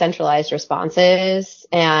about these centralized responses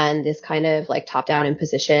and this kind of like top-down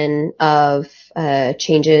imposition of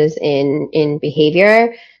changes in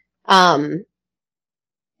behavior, you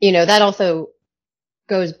know, that also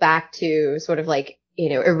goes back to sort of like, you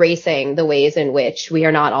know, erasing the ways in which we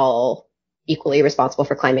are not all equally responsible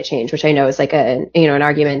for climate change, which I know is like an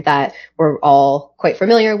argument that we're all quite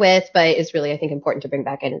familiar with, but is really, I think, important to bring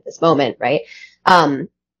back in at this moment, right?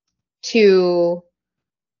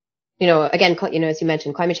 You know, again, you know, as you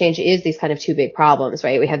mentioned, climate change is these kind of two big problems,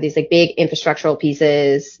 right? We have these like big infrastructural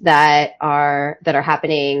pieces that are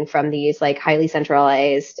happening from these like highly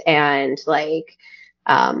centralized and like,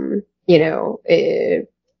 you know,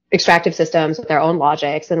 extractive systems with their own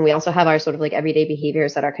logics. And we also have our sort of like everyday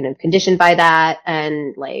behaviors that are kind of conditioned by that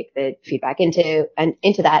and like the feedback into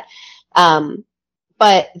that.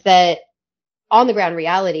 But that on the ground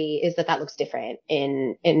reality is that looks different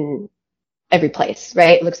in every place,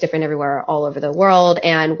 right? It looks different everywhere all over the world.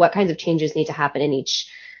 And what kinds of changes need to happen in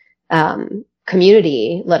each,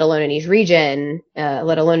 community, let alone in each region,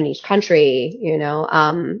 let alone in each country, you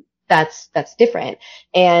know, that's different.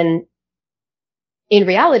 And in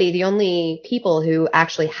reality, the only people who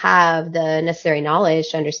actually have the necessary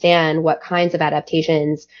knowledge to understand what kinds of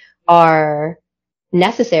adaptations are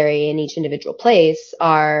necessary in each individual place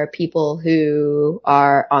are people who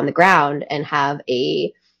are on the ground and have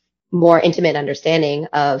a more intimate understanding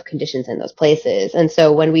of conditions in those places. And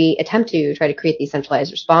so when we attempt to try to create these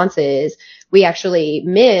centralized responses, we actually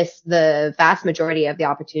miss the vast majority of the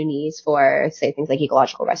opportunities for, say, things like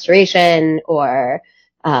ecological restoration or,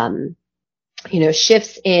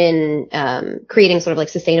 shifts in creating sort of like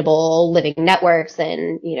sustainable living networks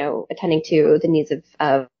and, attending to the needs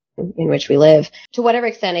of in which we live. To whatever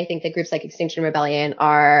extent, I think that groups like Extinction Rebellion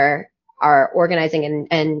are organizing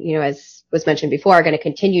and as was mentioned before, are going to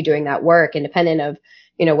continue doing that work independent of,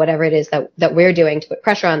 whatever it is that we're doing to put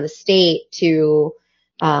pressure on the state to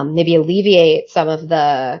maybe alleviate some of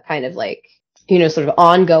the kind of like, sort of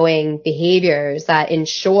ongoing behaviors that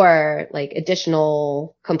ensure like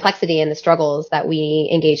additional complexity in the struggles that we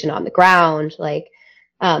engage in on the ground. Like,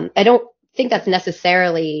 I don't think that's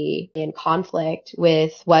necessarily in conflict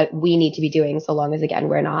with what we need to be doing, so long as, again,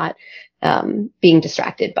 we're not being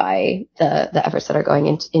distracted by the efforts that are going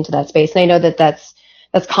into that space. And I know that that's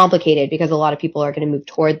complicated because a lot of people are going to move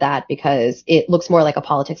toward that because it looks more like a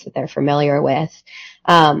politics that they're familiar with.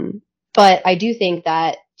 But I do think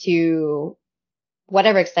that to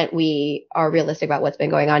whatever extent we are realistic about what's been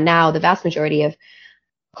going on now, the vast majority of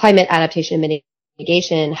climate adaptation and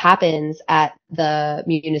mitigation happens at the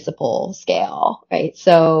municipal scale, right?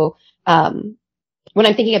 So when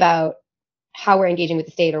I'm thinking about how we're engaging with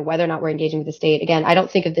the state or whether or not we're engaging with the state, again, I don't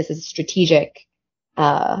think of this as a strategic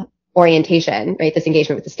orientation, right? This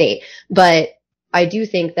engagement with the state. But I do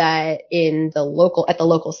think that at the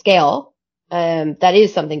local scale, that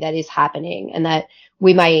is something that is happening and that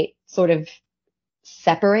we might sort of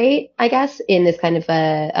separate, I guess, in this kind of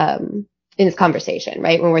in this conversation,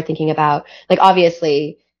 right? When we're thinking about, like,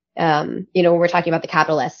 obviously, when we're talking about the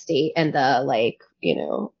capital S state and the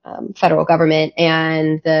federal government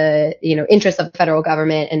and the, interests of the federal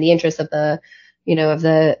government and the interests of the, of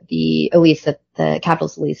the elites, the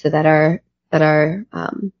capitalist elites that are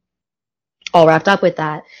all wrapped up with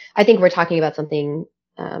that. I think we're talking about something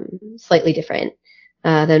slightly different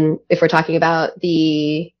than if we're talking about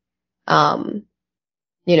the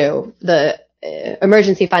the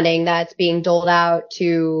emergency funding that's being doled out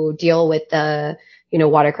to deal with the,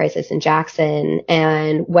 water crisis in Jackson,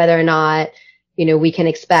 and whether or not, we can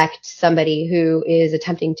expect somebody who is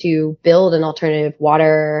attempting to build an alternative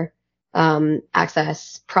water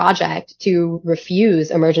access project to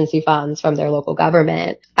refuse emergency funds from their local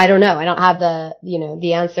government. I don't know. I don't have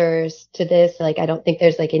the answers to this. Like, I don't think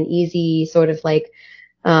there's like an easy sort of like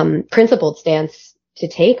principled stance to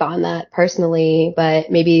take on that personally, but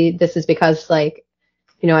maybe this is because like,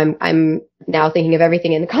 I'm now thinking of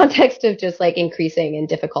everything in the context of just like increasing and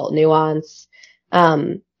difficult nuance.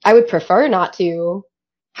 I would prefer not to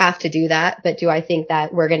have to do that, but do I think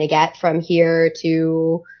that we're going to get from here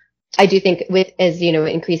to, I do think as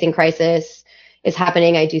increasing crisis is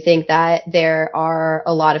happening, I do think that there are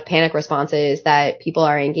a lot of panic responses that people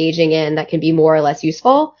are engaging in that can be more or less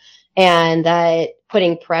useful, and that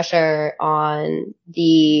putting pressure on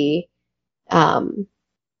the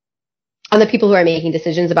people who are making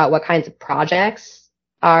decisions about what kinds of projects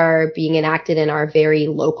are being enacted in our very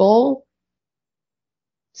local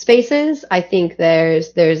spaces. I think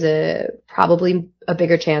there's probably a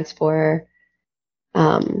bigger chance for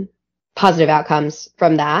positive outcomes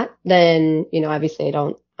from that. Then, obviously I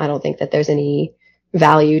don't think that there's any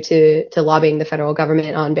value to lobbying the federal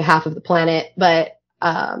government on behalf of the planet, but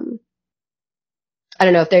I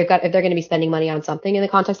don't know if they're going to be spending money on something in the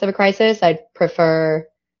context of a crisis. I'd prefer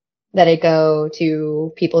that it go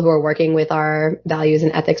to people who are working with our values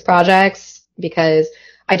and ethics projects, because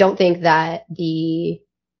I don't think that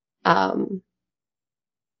I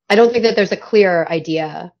don't think that there's a clear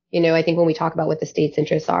idea. I think when we talk about what the state's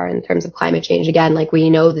interests are in terms of climate change, again, like we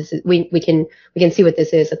know this is, we can see what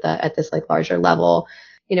this is at this like larger level.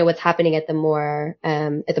 What's happening at the more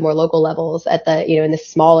local levels, at the, in the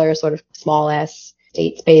smaller sort of small s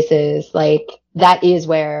state spaces, like that is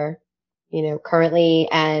where, currently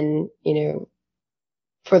and,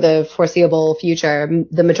 for the foreseeable future,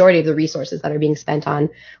 the majority of the resources that are being spent on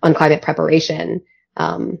climate preparation,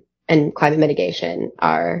 and climate mitigation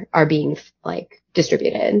are being like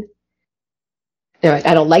distributed.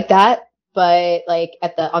 I don't like that, but like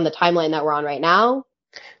on the timeline that we're on right now.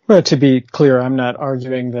 Well, to be clear, I'm not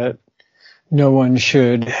arguing that no one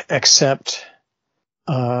should accept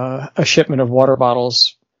a shipment of water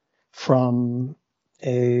bottles from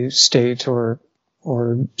a state or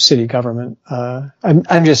city government.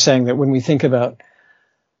 I'm just saying that when we think about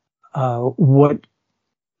what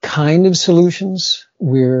kind of solutions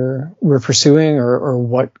we're pursuing, or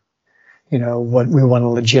what what we want to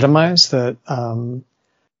legitimize, that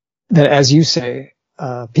as you say,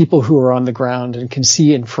 people who are on the ground and can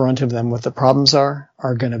see in front of them what the problems are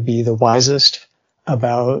going to be the wisest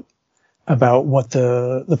about what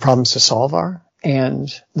the problems to solve are, and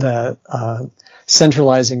that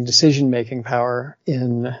centralizing decision-making power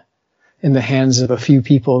in the hands of a few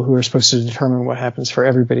people who are supposed to determine what happens for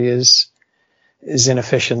everybody is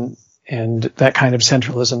inefficient. And that kind of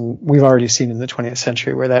centralism we've already seen in the 20th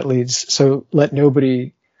century where that leads. So let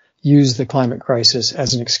nobody use the climate crisis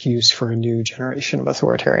as an excuse for a new generation of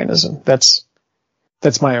authoritarianism.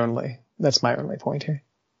 That's my only point here.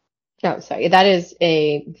 No, sorry. That is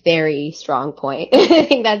a very strong point. I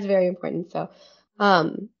think that's very important. So,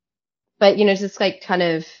 but, just like kind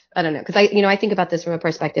of, I don't know, because I think about this from a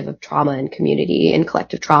perspective of trauma and community and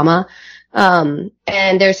collective trauma. And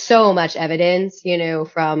there's so much evidence,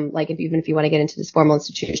 from like, even if you want to get into this formal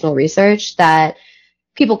institutional research, that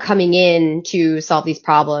people coming in to solve these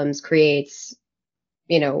problems creates,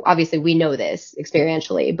 obviously we know this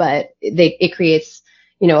experientially, but it creates,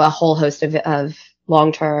 a whole host of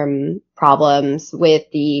long-term problems with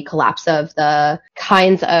the collapse of the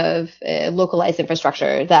kinds of localized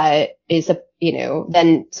infrastructure that is,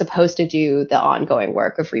 then supposed to do the ongoing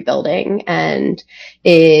work of rebuilding. And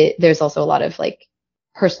there's also a lot of like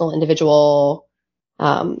personal individual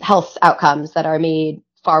health outcomes that are made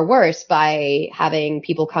far worse by having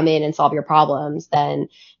people come in and solve your problems than,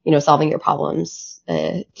 solving your problems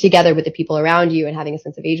together with the people around you and having a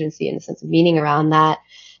sense of agency and a sense of meaning around that.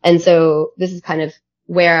 And so this is kind of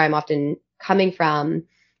where I'm often coming from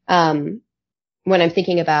when I'm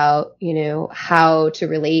thinking about, how to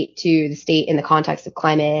relate to the state in the context of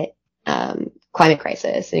climate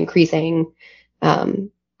crisis, increasing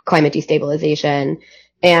climate destabilization.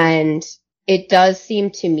 And it does seem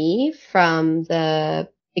to me from the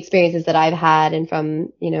experiences that I've had and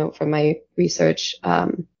from my research,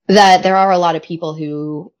 that there are a lot of people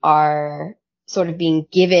who are sort of being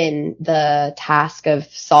given the task of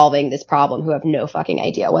solving this problem who have no fucking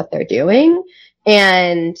idea what they're doing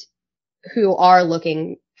and who are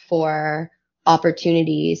looking for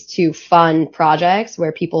opportunities to fund projects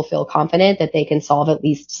where people feel confident that they can solve at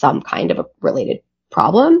least some kind of a related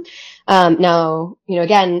problem. Now,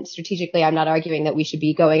 again, strategically, I'm not arguing that we should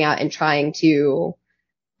be going out and trying to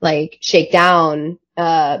like shake down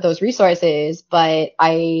those resources, but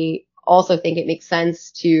I also think it makes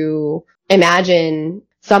sense to imagine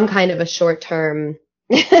some kind of a short-term.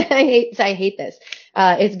 I hate this.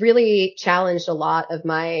 It's really challenged a lot of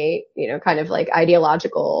my, kind of like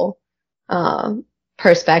ideological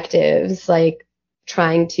perspectives, like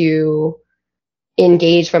trying to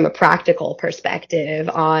engage from a practical perspective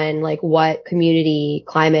on like what community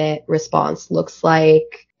climate response looks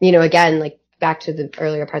like. Again, like back to the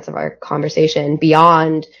earlier parts of our conversation,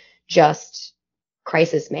 beyond just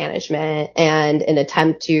crisis management and an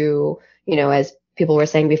attempt to, as people were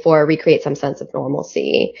saying before, recreate some sense of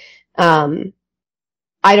normalcy.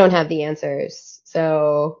 I don't have the answers.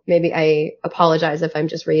 So maybe I apologize if I'm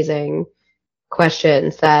just raising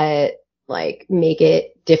questions that like make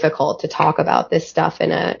it difficult to talk about this stuff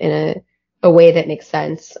in a way that makes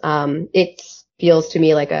sense. It feels to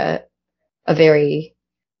me like a very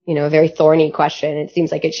thorny question. It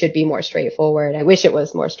seems like it should be more straightforward. I wish it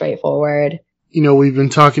was more straightforward. We've been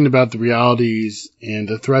talking about the realities and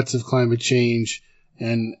the threats of climate change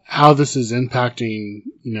and how this is impacting,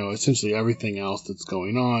 essentially everything else that's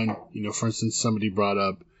going on. For instance, somebody brought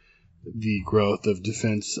up the growth of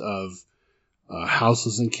defense of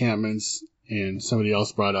houseless encampments, and somebody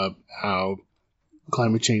else brought up how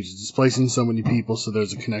climate change is displacing so many people, so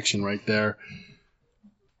there's a connection right there.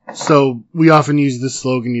 So we often use this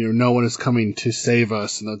slogan, no one is coming to save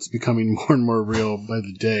us, and that's becoming more and more real by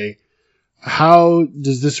the day. How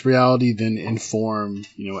does this reality then inform,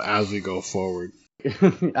 as we go forward?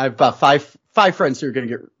 I have about five friends who are going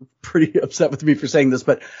to get pretty upset with me for saying this,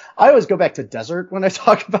 but I always go back to desert when I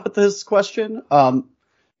talk about this question,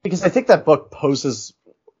 because I think that book poses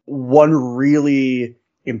one really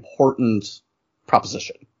important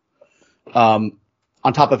proposition on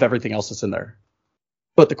top of everything else that's in there.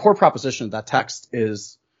 But the core proposition of that text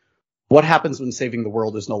is what happens when saving the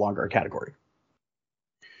world is no longer a category,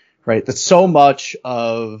 right? That so much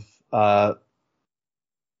of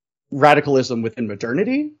radicalism within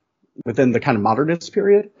modernity, within the kind of modernist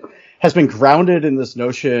period, has been grounded in this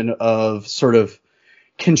notion of sort of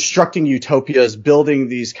constructing utopias, building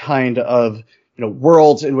these kind of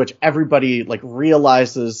worlds in which everybody like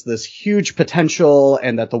realizes this huge potential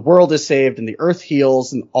and that the world is saved and the earth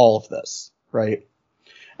heals and all of this, right?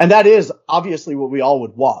 And that is obviously what we all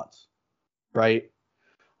would want, right?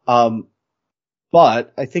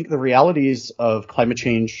 But I think the realities of climate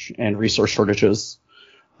change and resource shortages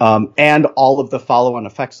and all of the follow-on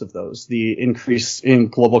effects of those, the increase in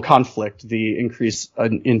global conflict, the increase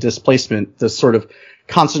in displacement, the sort of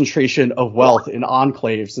concentration of wealth in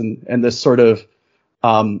enclaves, and this sort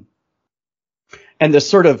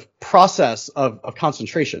of process of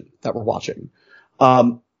concentration that we're watching.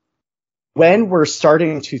 When we're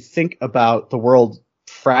starting to think about the world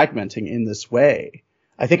fragmenting in this way,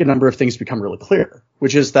 I think a number of things become really clear,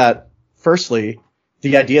 which is that, firstly,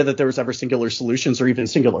 the idea that there was ever singular solutions or even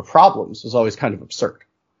singular problems was always kind of absurd,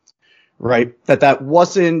 right? That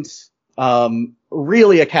wasn't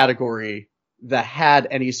really a category that had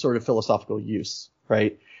any sort of philosophical use,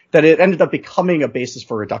 right? That it ended up becoming a basis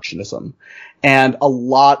for reductionism. And a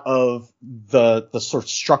lot of the sort of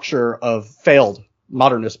structure of failed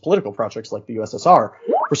modernist political projects like the USSR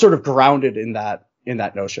were sort of grounded in that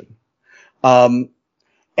notion.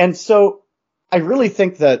 And so I really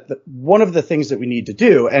think that one of the things that we need to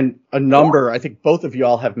do, and I think both of you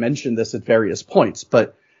all have mentioned this at various points,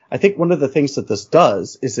 but I think one of the things that this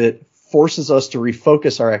does is it forces us to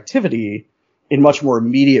refocus our activity in much more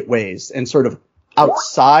immediate ways and sort of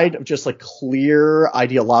outside of just like clear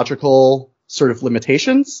ideological sort of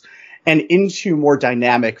limitations and into more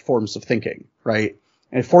dynamic forms of thinking, right?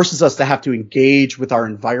 And it forces us to have to engage with our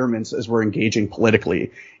environments as we're engaging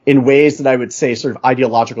politically in ways that I would say sort of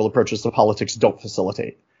ideological approaches to politics don't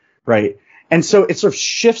facilitate, right? And so it sort of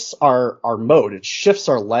shifts our mode. It shifts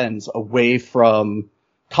our lens away from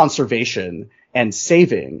conservation and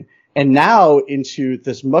saving and now into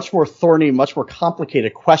this much more thorny, much more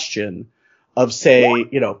complicated question of, say,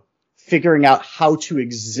 figuring out how to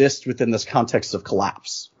exist within this context of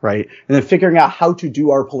collapse, right? And then figuring out how to do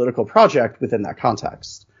our political project within that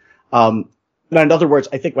context. In other words,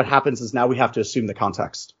 I think what happens is now we have to assume the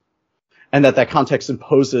context, and that context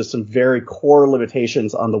imposes some very core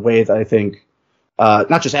limitations on the way that I think,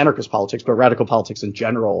 not just anarchist politics, but radical politics in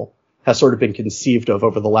general has sort of been conceived of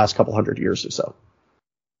over the last couple hundred years or so.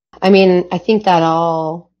 I mean, I think that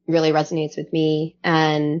all really resonates with me.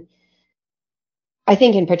 And I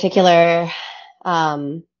think in particular,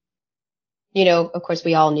 of course,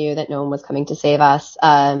 we all knew that no one was coming to save us.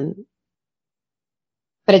 But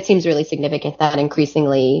it seems really significant that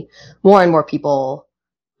increasingly more and more people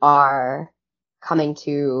are coming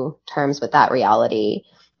to terms with that reality.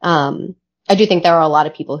 I do think there are a lot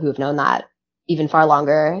of people who have known that even far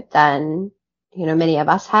longer than, many of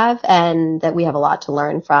us have, and that we have a lot to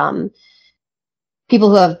learn from people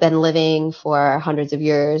who have been living for hundreds of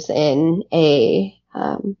years in a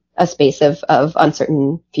space of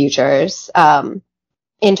uncertain futures,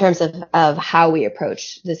 in terms of how we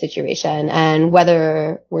approach the situation and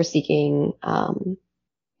whether we're seeking,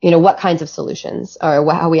 what kinds of solutions or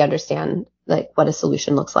how we understand like what a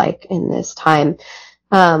solution looks like in this time.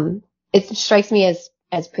 It strikes me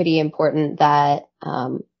as pretty important that,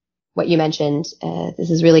 what you mentioned, this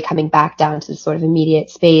is really coming back down to sort of immediate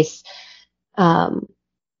space,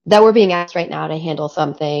 that we're being asked right now to handle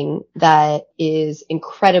something that is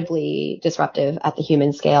incredibly disruptive at the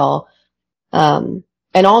human scale, and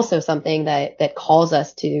also something that calls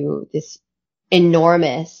us to this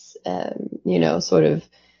enormous, sort of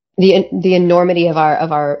the enormity of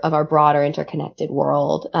our broader interconnected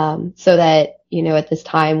world, so that at this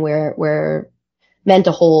time we're meant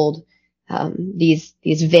to hold these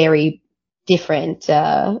very different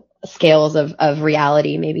scales of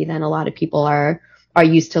reality, maybe than a lot of people are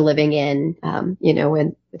used to living in,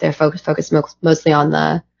 when they're focused mostly on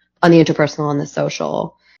the interpersonal and the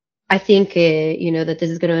social. I think, that this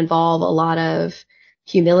is going to involve a lot of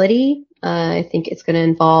humility. I think it's going to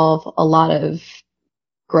involve a lot of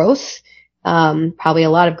growth, probably a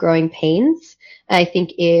lot of growing pains. I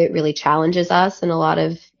think it really challenges us in a lot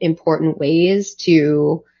of important ways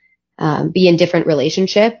to be in different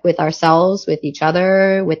relationship with ourselves, with each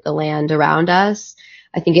other, with the land around us.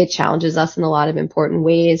 I think it challenges us in a lot of important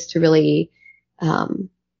ways to really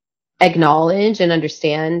acknowledge and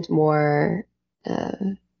understand more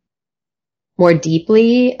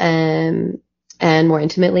deeply and more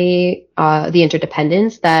intimately the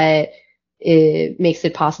interdependence that it makes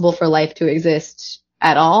it possible for life to exist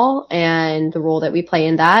at all, and the role that we play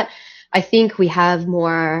in that. I think we have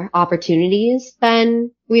more opportunities than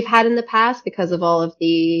we've had in the past because of all of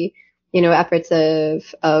the, efforts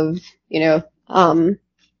of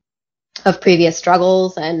previous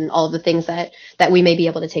struggles and all of the things that we may be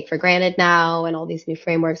able to take for granted now, and all these new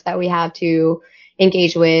frameworks that we have to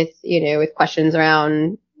engage with, with questions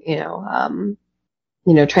around,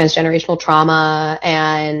 transgenerational trauma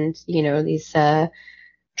and, these,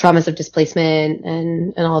 traumas of displacement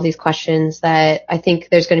and all these questions that I think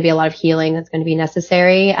there's going to be a lot of healing that's going to be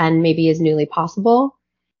necessary and maybe is newly possible.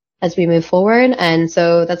 as we move forward. And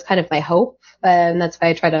so that's kind of my hope. And that's why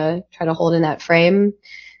I try to hold in that frame.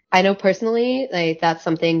 I know personally, like, that's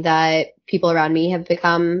something that people around me have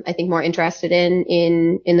become, I think, more interested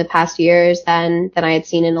in the past years than I had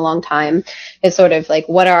seen in a long time. It's sort of like,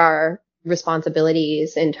 what are our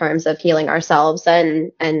responsibilities in terms of healing ourselves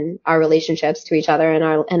and our relationships to each other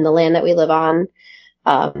and the land that we live on,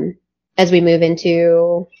 as we move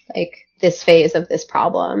into like this phase of this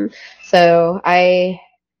problem. So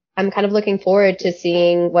I'm kind of looking forward to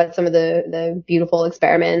seeing what some of the beautiful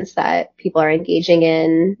experiments that people are engaging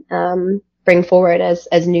in bring forward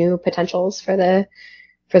as new potentials for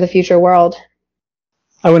the future world.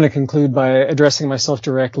 I want to conclude by addressing myself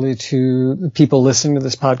directly to the people listening to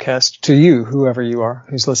this podcast, to you, whoever you are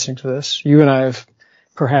who's listening to this. You and I have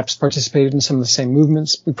perhaps participated in some of the same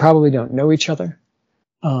movements. We probably don't know each other.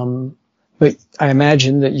 But I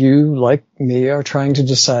imagine that you, like me, are trying to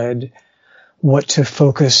decide what to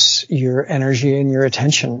focus your energy and your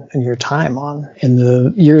attention and your time on in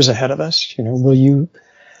the years ahead of us. You know, will you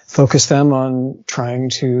focus them on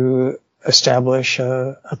trying to establish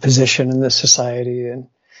a position in this society and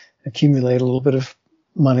accumulate a little bit of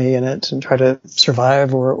money in it and try to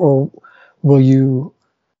survive, or will you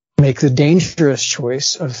make the dangerous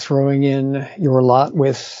choice of throwing in your lot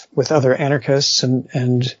with other anarchists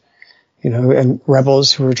and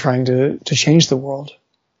rebels who are trying to change the world?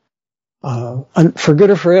 For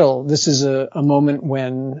good or for ill, this is a moment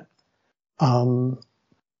when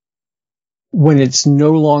it's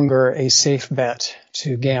no longer a safe bet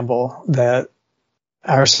to gamble that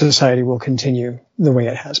our society will continue the way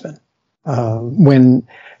it has been. When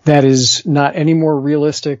that is not any more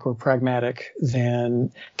realistic or pragmatic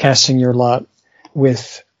than casting your lot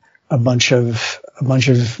with a bunch of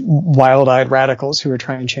wild-eyed radicals who are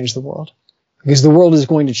trying to change the world. Because the world is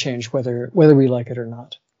going to change whether we like it or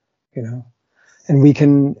not, you know. And we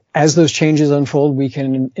can, as those changes unfold, we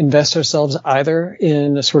can invest ourselves either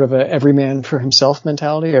in a sort of a every man for himself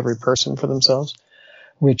mentality, every person for themselves,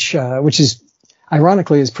 which is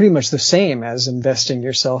ironically is pretty much the same as investing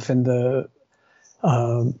yourself in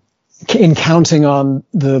in counting on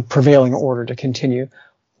the prevailing order to continue.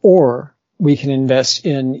 Or we can invest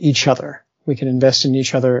in each other. We can invest in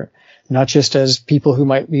each other, not just as people who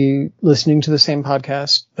might be listening to the same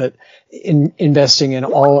podcast, but in investing in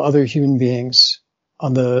all other human beings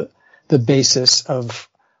on the basis of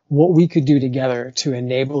what we could do together to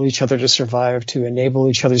enable each other to survive, to enable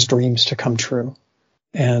each other's dreams to come true.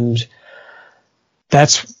 And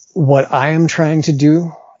that's what I am trying to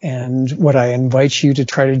do and what I invite you to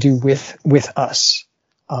try to do with us.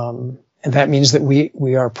 And that means that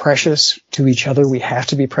we are precious to each other. We have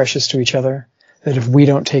to be precious to each other. That if we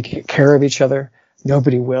don't take care of each other,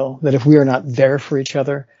 nobody will. That if we are not there for each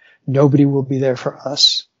other, nobody will be there for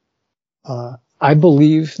us. I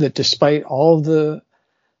believe that despite all the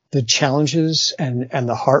challenges and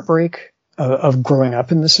the heartbreak of growing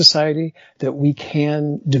up in this society, that we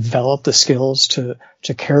can develop the skills to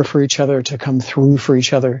care for each other, to come through for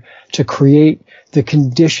each other, to create the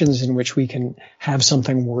conditions in which we can have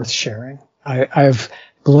something worth sharing. I've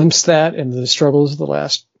glimpsed that in the struggles of the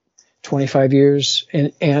last 25 years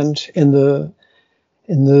and in the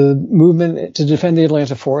movement to defend the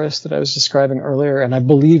Atlanta forest that I was describing earlier. And I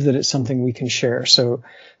believe that it's something we can share. So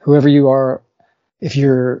whoever you are, if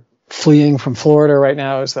you're fleeing from Florida right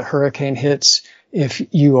now as the hurricane hits, if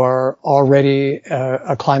you are already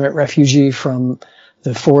a climate refugee from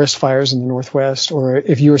the forest fires in the Northwest, or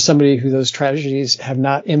if you are somebody who those tragedies have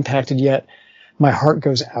not impacted yet, my heart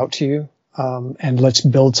goes out to you. And let's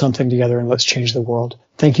build something together and let's change the world.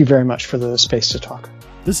 Thank you very much for the space to talk.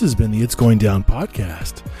 This has been the It's Going Down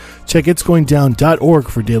podcast. Check itsgoingdown.org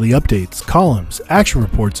for daily updates, columns, action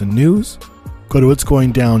reports, and news. Go to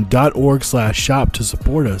itsgoingdown.org/shop to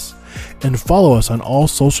support us and follow us on all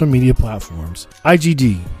social media platforms.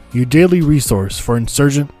 IGD, your daily resource for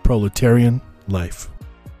insurgent proletarian life.